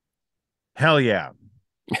 Hell yeah.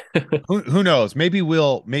 who knows? Maybe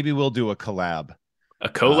we'll do a collab. A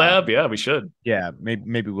collab? Yeah, we should. Yeah,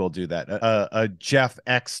 maybe we'll do that. A Jeff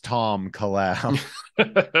X Tom collab.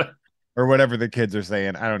 Or whatever the kids are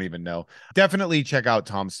saying. I don't even know. Definitely check out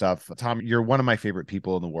Tom's stuff. Tom, you're one of my favorite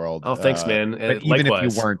people in the world. Oh, thanks, man. But even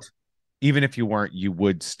if you weren't, you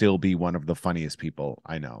would still be one of the funniest people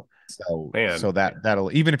I know. So, man. So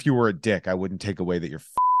that'll, even if you were a dick, I wouldn't take away that you're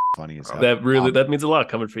funny as hell. That means a lot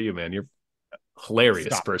coming for you, man. You're a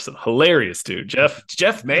hilarious person. Hilarious, dude.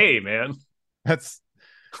 Jeff May, man. Is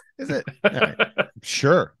it? Right.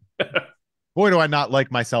 Sure. Boy, do I not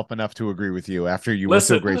like myself enough to agree with you after you were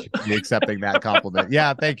so graciously accepting that compliment.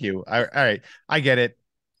 Yeah, thank you. All right. I get it.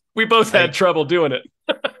 We both had trouble doing it.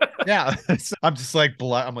 Yeah. I'm just like,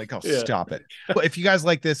 I'm like, stop it. But if you guys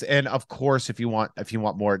like this, and of course, if you want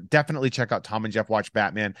more, definitely check out Tom and Jeff Watch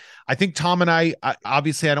Batman. I think Tom and I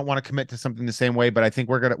obviously I don't want to commit to something the same way, but I think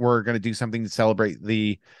we're gonna do something to celebrate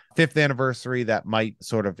the 5th anniversary that might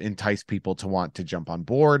sort of entice people to want to jump on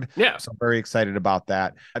board. Yeah. So I'm very excited about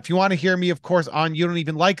that. If you want to hear me, of course, on You Don't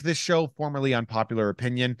Even Like This Show, formerly Unpopular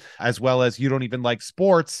Opinion, as well as You Don't Even Like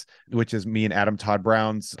Sports, which is me and Adam Todd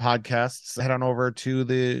Brown's podcasts, head on over to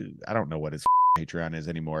I don't know what his Patreon is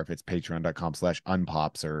anymore, if it's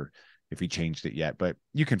patreon.com/unpops or if he changed it yet, but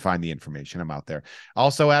you can find the information. I'm out there.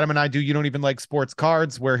 Also, Adam and I do You Don't Even Like Sports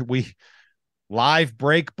cards, where we live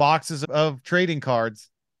break boxes of trading cards.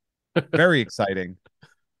 Very exciting.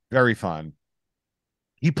 Very fun.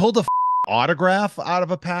 He pulled a autograph out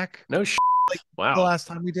of a pack. No wow. The last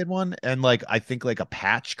time we did one. And I think a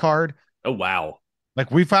patch card. Oh, wow.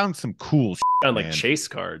 We found some cool on chase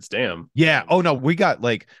cards. Damn. Yeah. Oh no, we got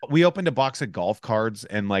we opened a box of golf cards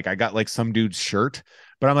and I got some dude's shirt,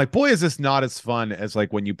 but I'm like, boy, is this not as fun as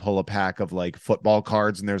when you pull a pack of football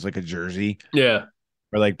cards and there's a jersey. Yeah.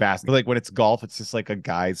 Or basketball. When it's golf, it's just a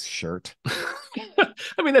guy's shirt.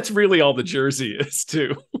 I mean, that's really all the jersey is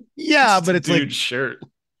too. Yeah, but it's dude's shirt.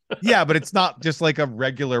 Yeah, but it's not just a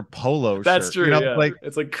regular polo shirt. That's true. Yeah.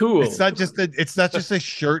 It's cool. It's not just a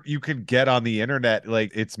shirt you can get on the internet.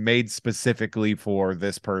 It's made specifically for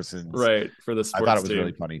this person's. Right. For the sports I thought it was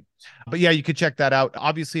really funny. But yeah, you could check that out.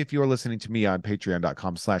 Obviously, if you are listening to me on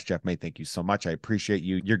patreon.com/JeffMay, thank you so much. I appreciate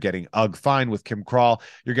you. You're getting Ugh Fine with Kim Crawl.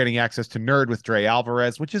 You're getting access to Nerd with Dre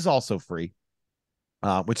Alvarez, which is also free,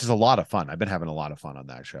 which is a lot of fun. I've been having a lot of fun on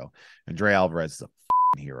that show. And Dre Alvarez is a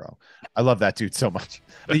hero. I love that dude so much.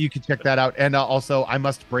 But you can check that out. And also, I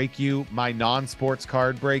Must Break You, my non-sports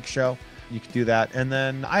card break show. You can do that. And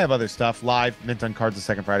then I have other stuff live. Mint on Cards the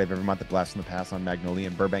second Friday of every month at Blast from the Past on Magnolia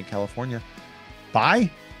in Burbank, California.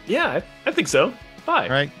 Bye. Yeah, I think so. Bye. All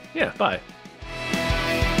right. Yeah, bye.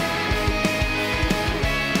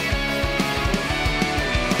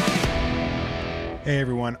 Hey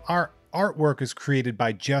everyone, our artwork is created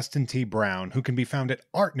by Justin T. Brown, who can be found at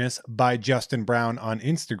Artness by Justin Brown on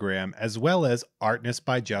Instagram, as well as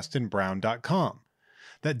artnessbyjustinbrown.com.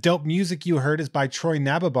 That dope music you heard is by Troy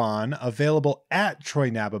Nababon, available at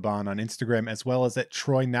Troy Nababon on Instagram, as well as at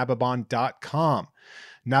troynababon.com.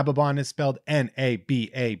 Nababon is spelled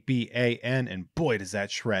Nababan, and boy, does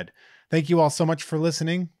that shred. Thank you all so much for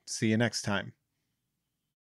listening. See you next time.